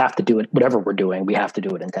 But we have to do it, whatever we're doing, we have to do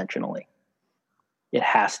it intentionally. It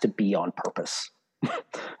has to be on purpose.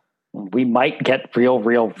 We might get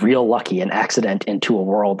real lucky and accident into a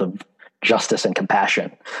world of justice and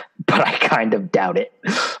compassion, but I kind of doubt it.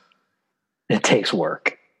 It takes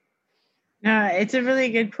work. No, it's a really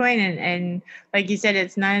good point. And like you said,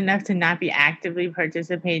 it's not enough to not be actively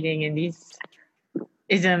participating in these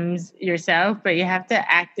isms yourself, but you have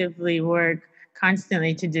to actively work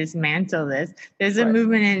constantly to dismantle this. There's a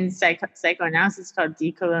movement in psychoanalysis called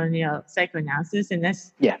decolonial psychoanalysis, and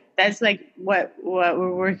that's like what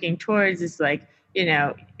we're working towards is like,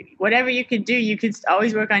 whatever you could do, you could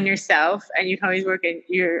always work on yourself, and you can always work in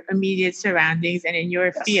your immediate surroundings and in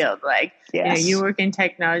your field. Like, you work in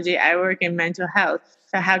technology, I work in mental health.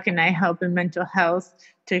 So how can I help in mental health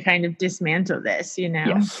to kind of dismantle this,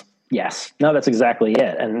 Yes. No, that's exactly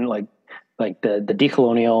it. And like the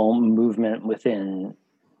decolonial movement within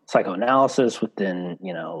psychoanalysis, within,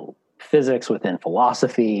 physics, within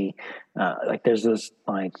philosophy, there's this,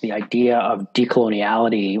 the idea of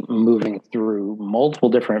decoloniality moving through multiple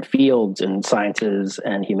different fields in sciences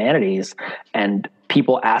and humanities, and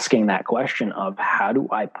people asking that question of, how do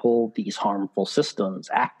I pull these harmful systems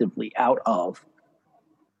actively out of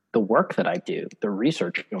the work that I do, the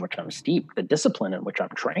research in which I'm steeped, the discipline in which I'm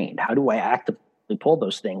trained? How do I actively pull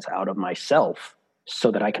those things out of myself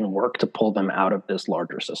so that I can work to pull them out of this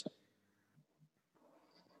larger system?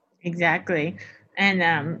 Exactly.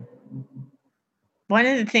 And one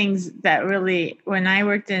of the things that really, when I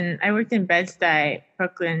worked in Bed-Stuy,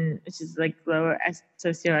 Brooklyn, which is like lower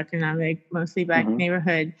socioeconomic, mostly Black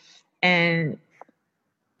neighborhood, and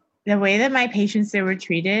the way that my patients there were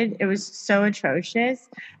treated, it was so atrocious.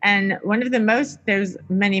 And one of the most, there's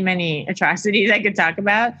many atrocities I could talk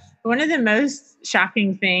about. But one of the most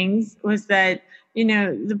shocking things was that,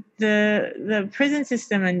 the prison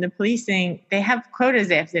system and the policing, they have quotas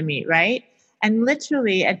they have to meet, right? And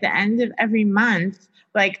literally at the end of every month,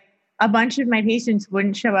 like, a bunch of my patients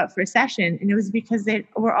wouldn't show up for session. And it was because they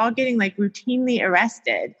were all getting routinely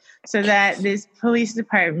arrested so that this police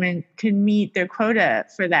department could meet their quota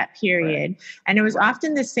for that period. Right. And it was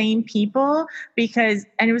often the same people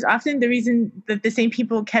and it was often the reason that the same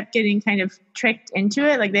people kept getting kind of tricked into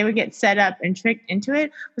it. Like, they would get set up and tricked into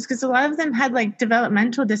it, was because a lot of them had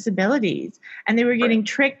developmental disabilities, and they were getting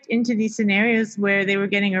tricked into these scenarios where they were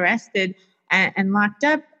getting arrested and locked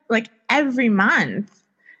up, like every month.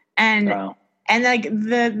 And Wow. and like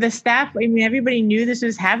the staff, I mean, everybody knew this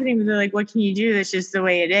was happening, but they're like, what can you do? That's just the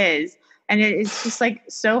way it is. And it's just like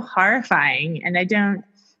so horrifying. And I don't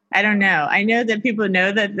know. I know that people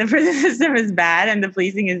know that the prison system is bad and the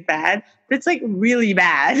policing is bad, but it's like really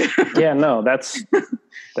bad. Yeah, no, that's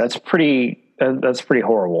pretty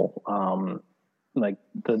horrible. Like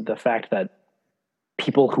the fact that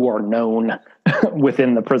people who are known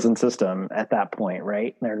within the prison system at that point,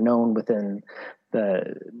 right? They're known within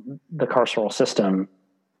the carceral system.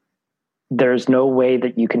 There's no way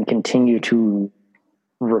that you can continue to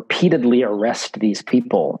repeatedly arrest these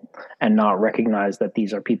people and not recognize that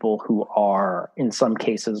these are people who are, in some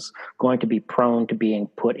cases, going to be prone to being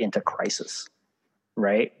put into crisis,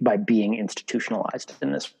 right? By being institutionalized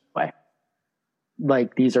in this way.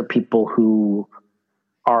 Like, these are people who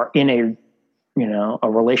are in a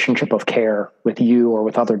relationship of care with you or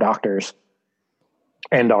with other doctors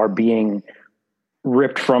and are being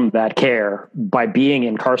ripped from that care by being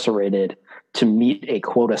incarcerated to meet a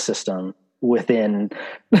quota system within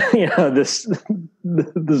this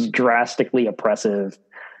drastically oppressive,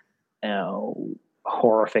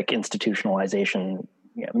 horrific institutionalization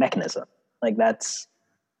mechanism. Like, that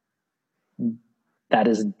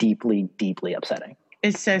is deeply, deeply upsetting.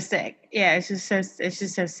 It's so sick. Yeah, it's just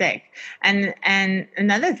so sick. And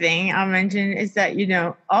another thing I'll mention is that,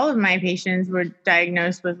 all of my patients were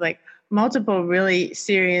diagnosed with like multiple really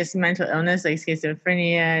serious mental illness, like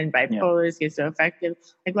schizophrenia and bipolar, schizoaffective,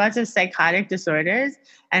 like lots of psychotic disorders.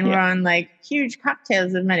 And we're on like huge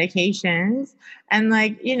cocktails of medications. And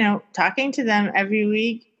like, talking to them every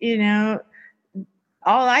week,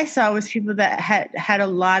 all I saw was people that had a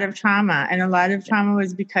lot of trauma, and a lot of trauma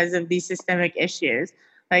was because of these systemic issues.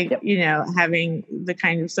 Like, having the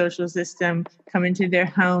kind of social system come into their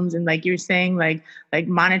homes and, like you're saying, like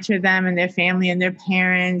monitor them and their family and their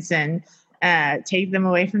parents, and take them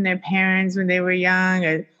away from their parents when they were young,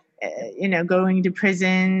 or, going to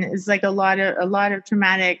prison. It's like a lot of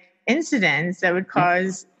traumatic incidents that would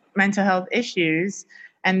cause mental health issues,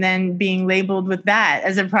 and then being labeled with that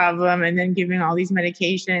as a problem, and then giving all these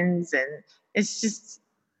medications. And it's just,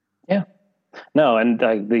 no. And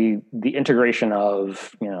the integration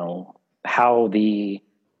of, how the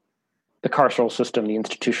carceral system, the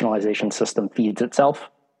institutionalization system feeds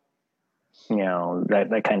itself,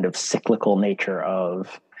 that kind of cyclical nature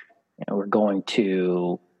of, we're going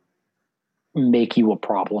to make you a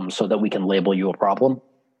problem so that we can label you a problem.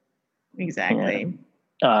 Exactly.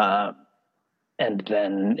 And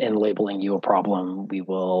then in labeling you a problem, we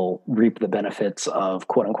will reap the benefits of,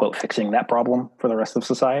 quote unquote, fixing that problem for the rest of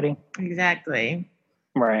society. Exactly.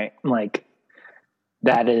 Right. Like,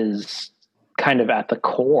 that is kind of at the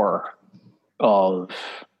core of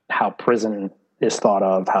how prison is thought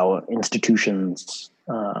of, how institutions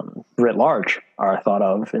writ large are thought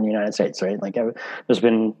of in the United States, right? Like, there's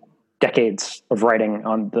been decades of writing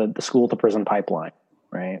on the school to prison pipeline,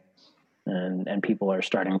 right? And people are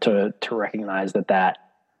starting to recognize that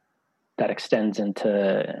extends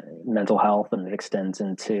into mental health, and it extends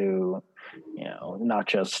into, not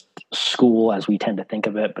just school as we tend to think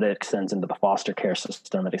of it, but it extends into the foster care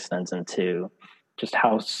system. It extends into just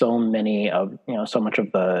how so much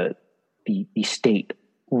of the state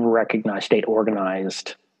recognized, state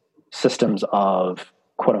organized systems of,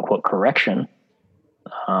 quote unquote, correction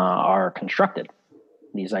are constructed.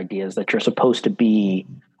 These ideas that you're supposed to be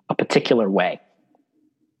a particular way,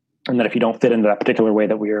 and that if you don't fit into that particular way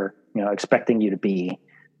that we're expecting you to be,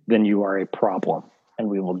 then you are a problem, and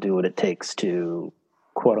we will do what it takes to,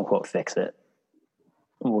 quote unquote, fix it.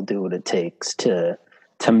 We'll do what it takes to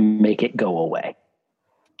make it go away.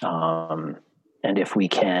 And if we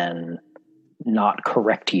can not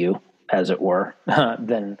correct you, as it were,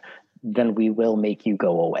 then we will make you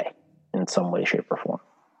go away in some way, shape, or form.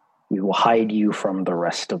 We will hide you from the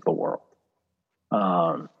rest of the world.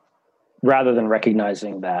 Rather than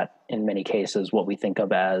recognizing that in many cases, what we think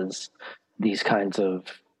of as these kinds of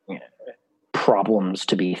problems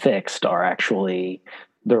to be fixed are actually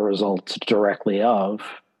the results directly of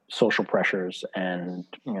social pressures and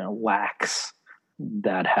lacks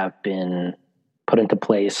that have been put into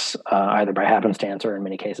place either by happenstance or in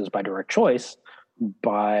many cases by direct choice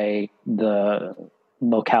by the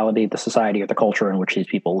locality, the society, or the culture in which these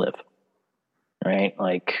people live. Right?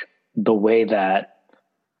 Like, the way that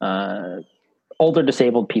older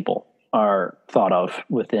disabled people are thought of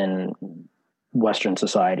within Western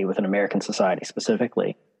society, within American society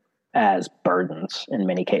specifically, as burdens in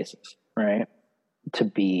many cases, right? To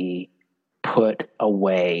be put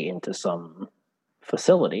away into some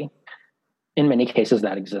facility. In many cases,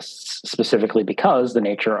 that exists specifically because the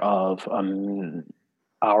nature of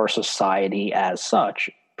our society as such,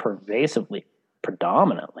 pervasively,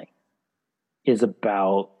 predominantly, is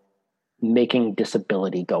about making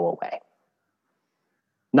disability go away.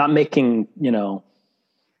 Not making,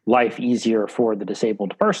 life easier for the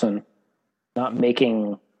disabled person, not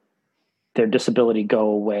making their disability go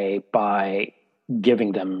away by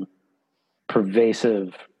giving them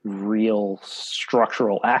pervasive, real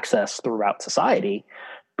structural access throughout society,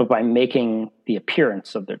 but by making the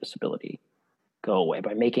appearance of their disability go away,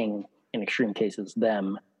 by making, in extreme cases,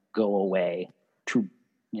 them go away to,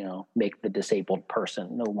 make the disabled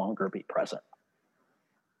person no longer be present,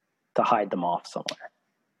 to hide them off somewhere.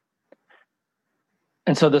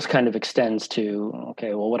 And so this kind of extends to,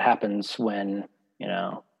 okay, well, what happens when,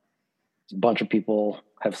 a bunch of people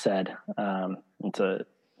have said,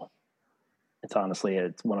 it's honestly,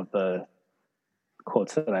 it's one of the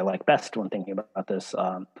quotes that I like best when thinking about this.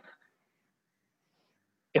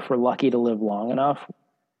 If we're lucky to live long enough,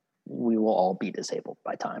 we will all be disabled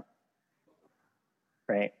by time.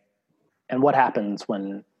 Right? And what happens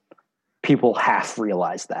when people half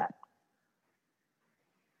realize that?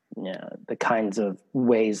 The kinds of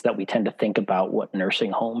ways that we tend to think about what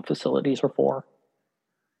nursing home facilities are for.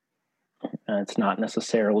 It's not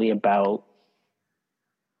necessarily about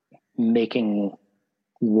making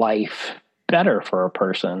life better for a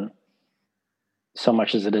person so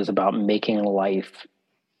much as it is about making life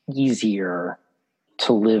easier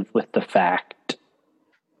to live with the fact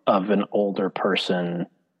of an older person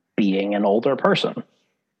being an older person.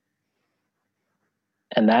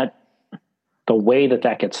 And that the way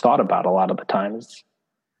that gets thought about a lot of the times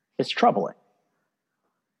is troubling.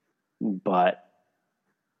 But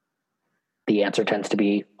the answer tends to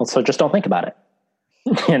be, well, so just don't think about it.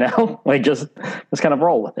 Just kind of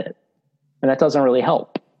roll with it. And that doesn't really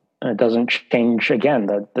help. And it doesn't change, again,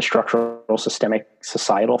 the structural, systemic,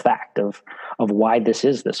 societal fact of why this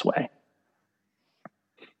is this way.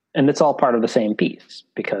 And it's all part of the same piece,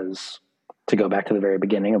 because to go back to the very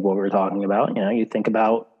beginning of what we were talking about, you think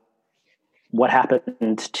about what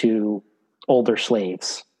happened to older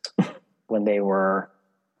slaves when they were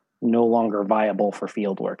no longer viable for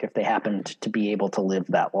field work, if they happened to be able to live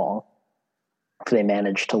that long, if they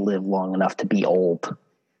managed to live long enough to be old.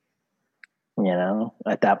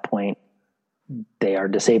 At that point, they are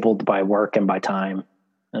disabled by work and by time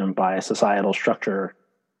and by a societal structure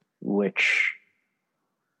which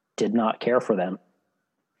did not care for them,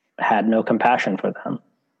 had no compassion for them,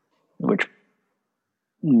 which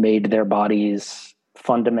made their bodies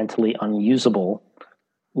fundamentally unusable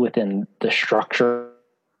within the structure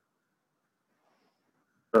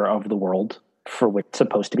of the world for which it's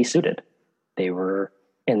supposed to be suited. They were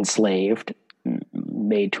enslaved,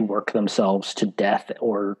 made to work themselves to death,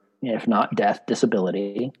 or if not death,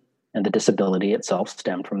 disability. And the disability itself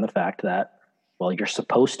stemmed from the fact that, well, you're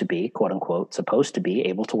supposed to be, quote unquote, supposed to be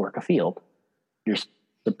able to work a field. You're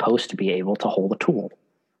supposed to be able to hold a tool.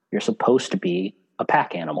 You're supposed to be a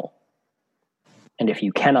pack animal. And if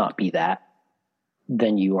you cannot be that,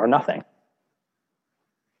 then you are nothing.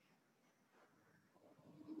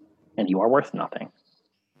 And you are worth nothing.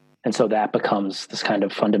 And so that becomes this kind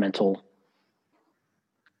of fundamental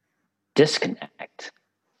disconnect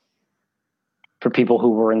for people who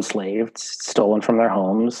were enslaved, stolen from their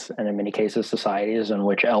homes, and in many cases, societies in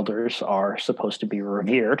which elders are supposed to be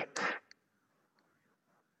revered,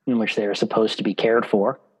 in which they are supposed to be cared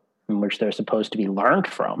for, in which they're supposed to be learned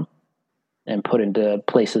from, and put into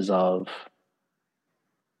places of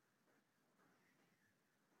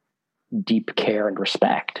deep care and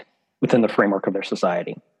respect within the framework of their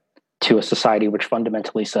society, to a society which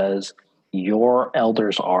fundamentally says, your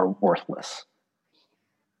elders are worthless.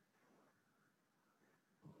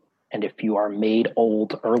 And if you are made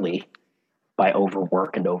old early by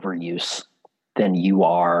overwork and overuse, then you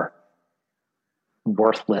are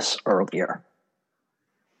worthless earlier.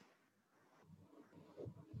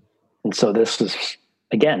 And so this is,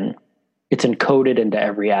 again, it's encoded into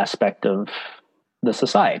every aspect of the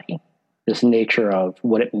society. This nature of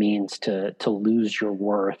what it means to lose your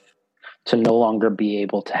worth, to no longer be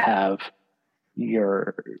able to have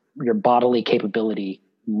your bodily capability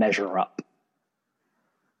measure up,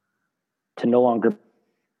 to no longer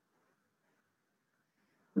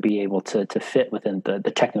be able to fit within the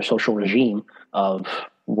technosocial regime of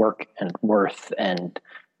work and worth and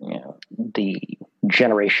the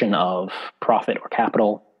generation of profit or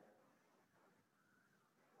capital,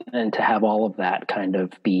 and to have all of that kind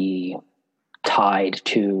of be tied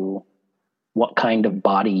to what kind of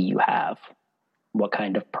body you have, what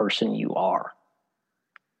kind of person you are,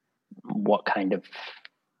 what kind of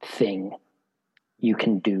thing you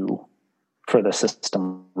can do for the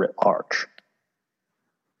system writ large.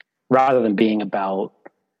 rather than being about,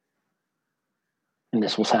 and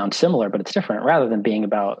this will sound similar, but it's different, rather than being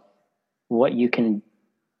about what you can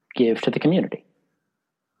give to the community.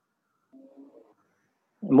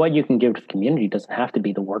 And what you can give to the community doesn't have to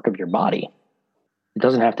be the work of your body. It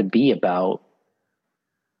doesn't have to be about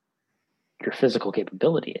your physical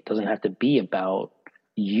capability. It doesn't have to be about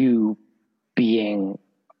you being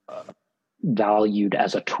valued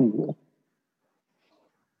as a tool.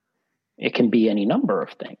 It can be any number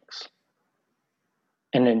of things.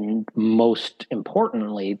 And then most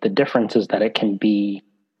importantly, the difference is that it can be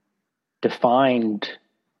defined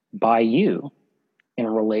by you in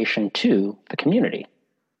relation to the community.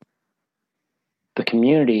 The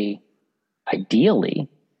community, ideally,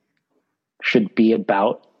 should be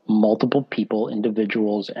about multiple people,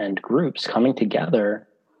 individuals, and groups coming together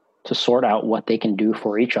to sort out what they can do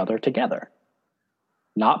for each other together.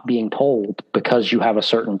 Not being told, because you have a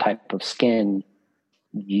certain type of skin,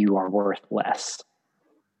 you are worth less.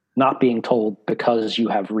 Not being told, because you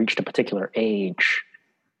have reached a particular age,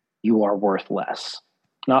 you are worth less.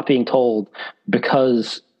 Not being told,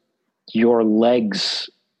 because your legs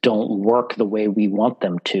don't work the way we want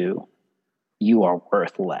them to, you are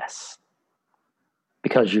worth less.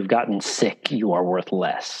 Because you've gotten sick, you are worth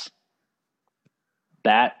less.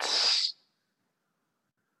 That's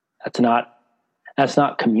not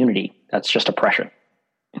community. That's just oppression.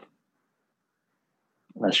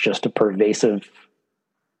 That's just a pervasive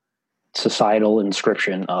societal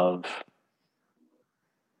inscription of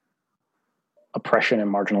oppression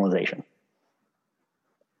and marginalization.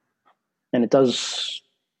 And it does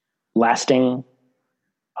lasting,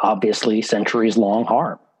 obviously centuries-long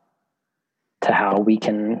harm to how we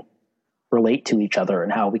can relate to each other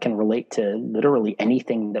and how we can relate to literally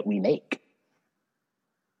anything that we make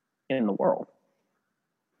in the world,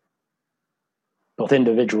 both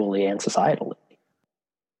individually and societally.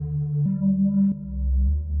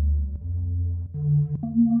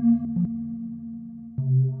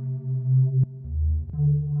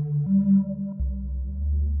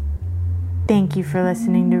 Thank you for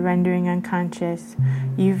listening to Rendering Unconscious.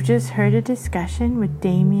 You've just heard a discussion with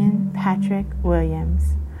Damian Patrick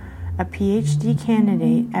Williams, a PhD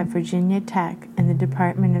candidate at Virginia Tech in the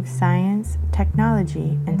Department of Science,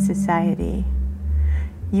 Technology, and Society.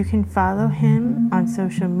 You can follow him on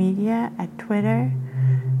social media at Twitter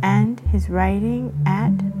and his writing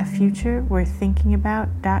at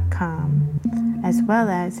afutureworththinkingabout.com, as well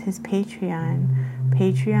as his Patreon,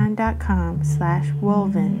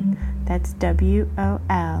 patreon.com/Wolven. That's WOLVEN.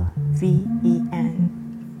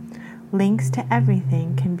 Links to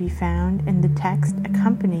everything can be found in the text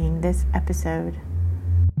accompanying this episode.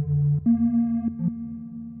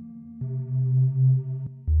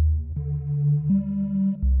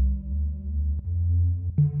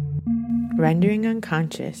 Rendering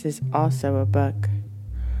Unconscious is also a book.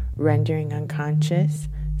 Rendering Unconscious,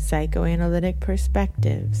 Psychoanalytic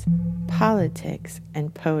Perspectives, Politics,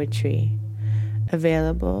 and Poetry.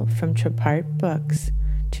 Available from Trapart Books,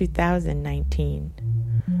 2019.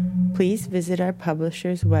 Please visit our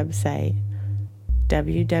publisher's website,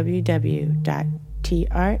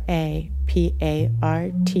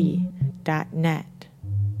 www.trapart.net.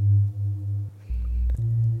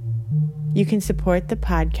 You can support the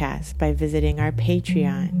podcast by visiting our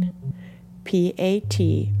Patreon,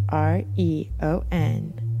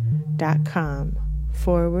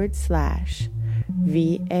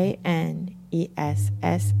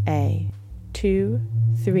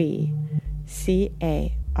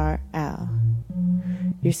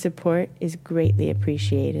 Your support is greatly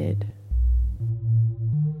appreciated.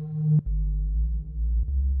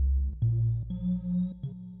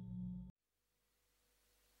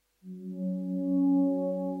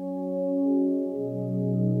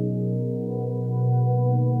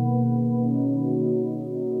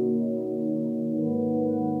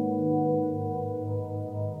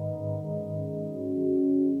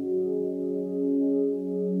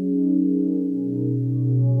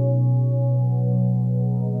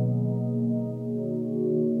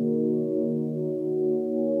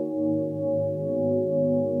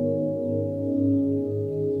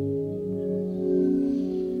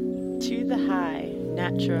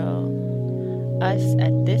 Natural. Us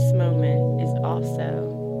at this moment is also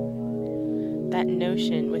that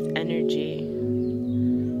notion with energy.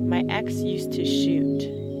 My ex used to shoot,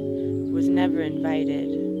 was never invited.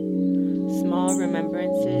 Small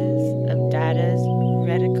remembrances of data's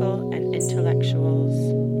radical and intellectuals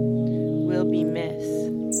will be missed,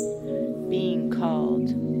 being called,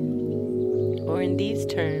 or in these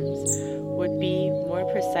terms would be more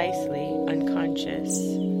precisely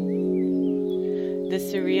unconscious. The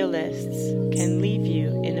surrealists can leave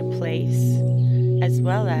you in a place, as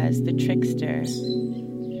well as the trickster.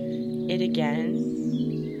 It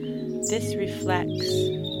again. This reflects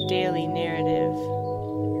daily narrative.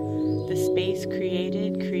 The space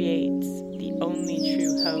created creates the only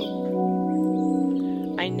true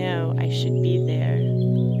hope. I know I should be there.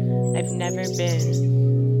 I've never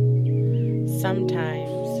been.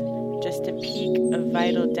 Sometimes, just a peak of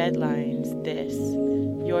vital deadlines, this,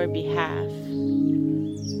 your behalf.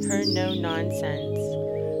 Her no nonsense,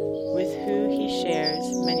 with who he shares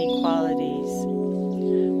many qualities,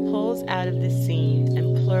 pulls out of the scene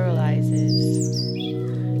and pluralizes.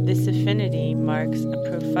 This affinity marks a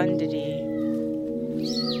profundity.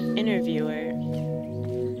 Interviewer,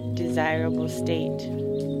 desirable state.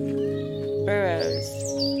 Burroughs,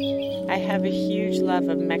 I have a huge love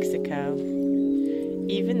of Mexico,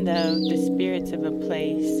 even though the spirits of a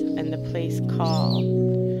place and the place call,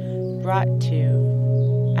 brought to,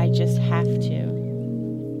 I just have to.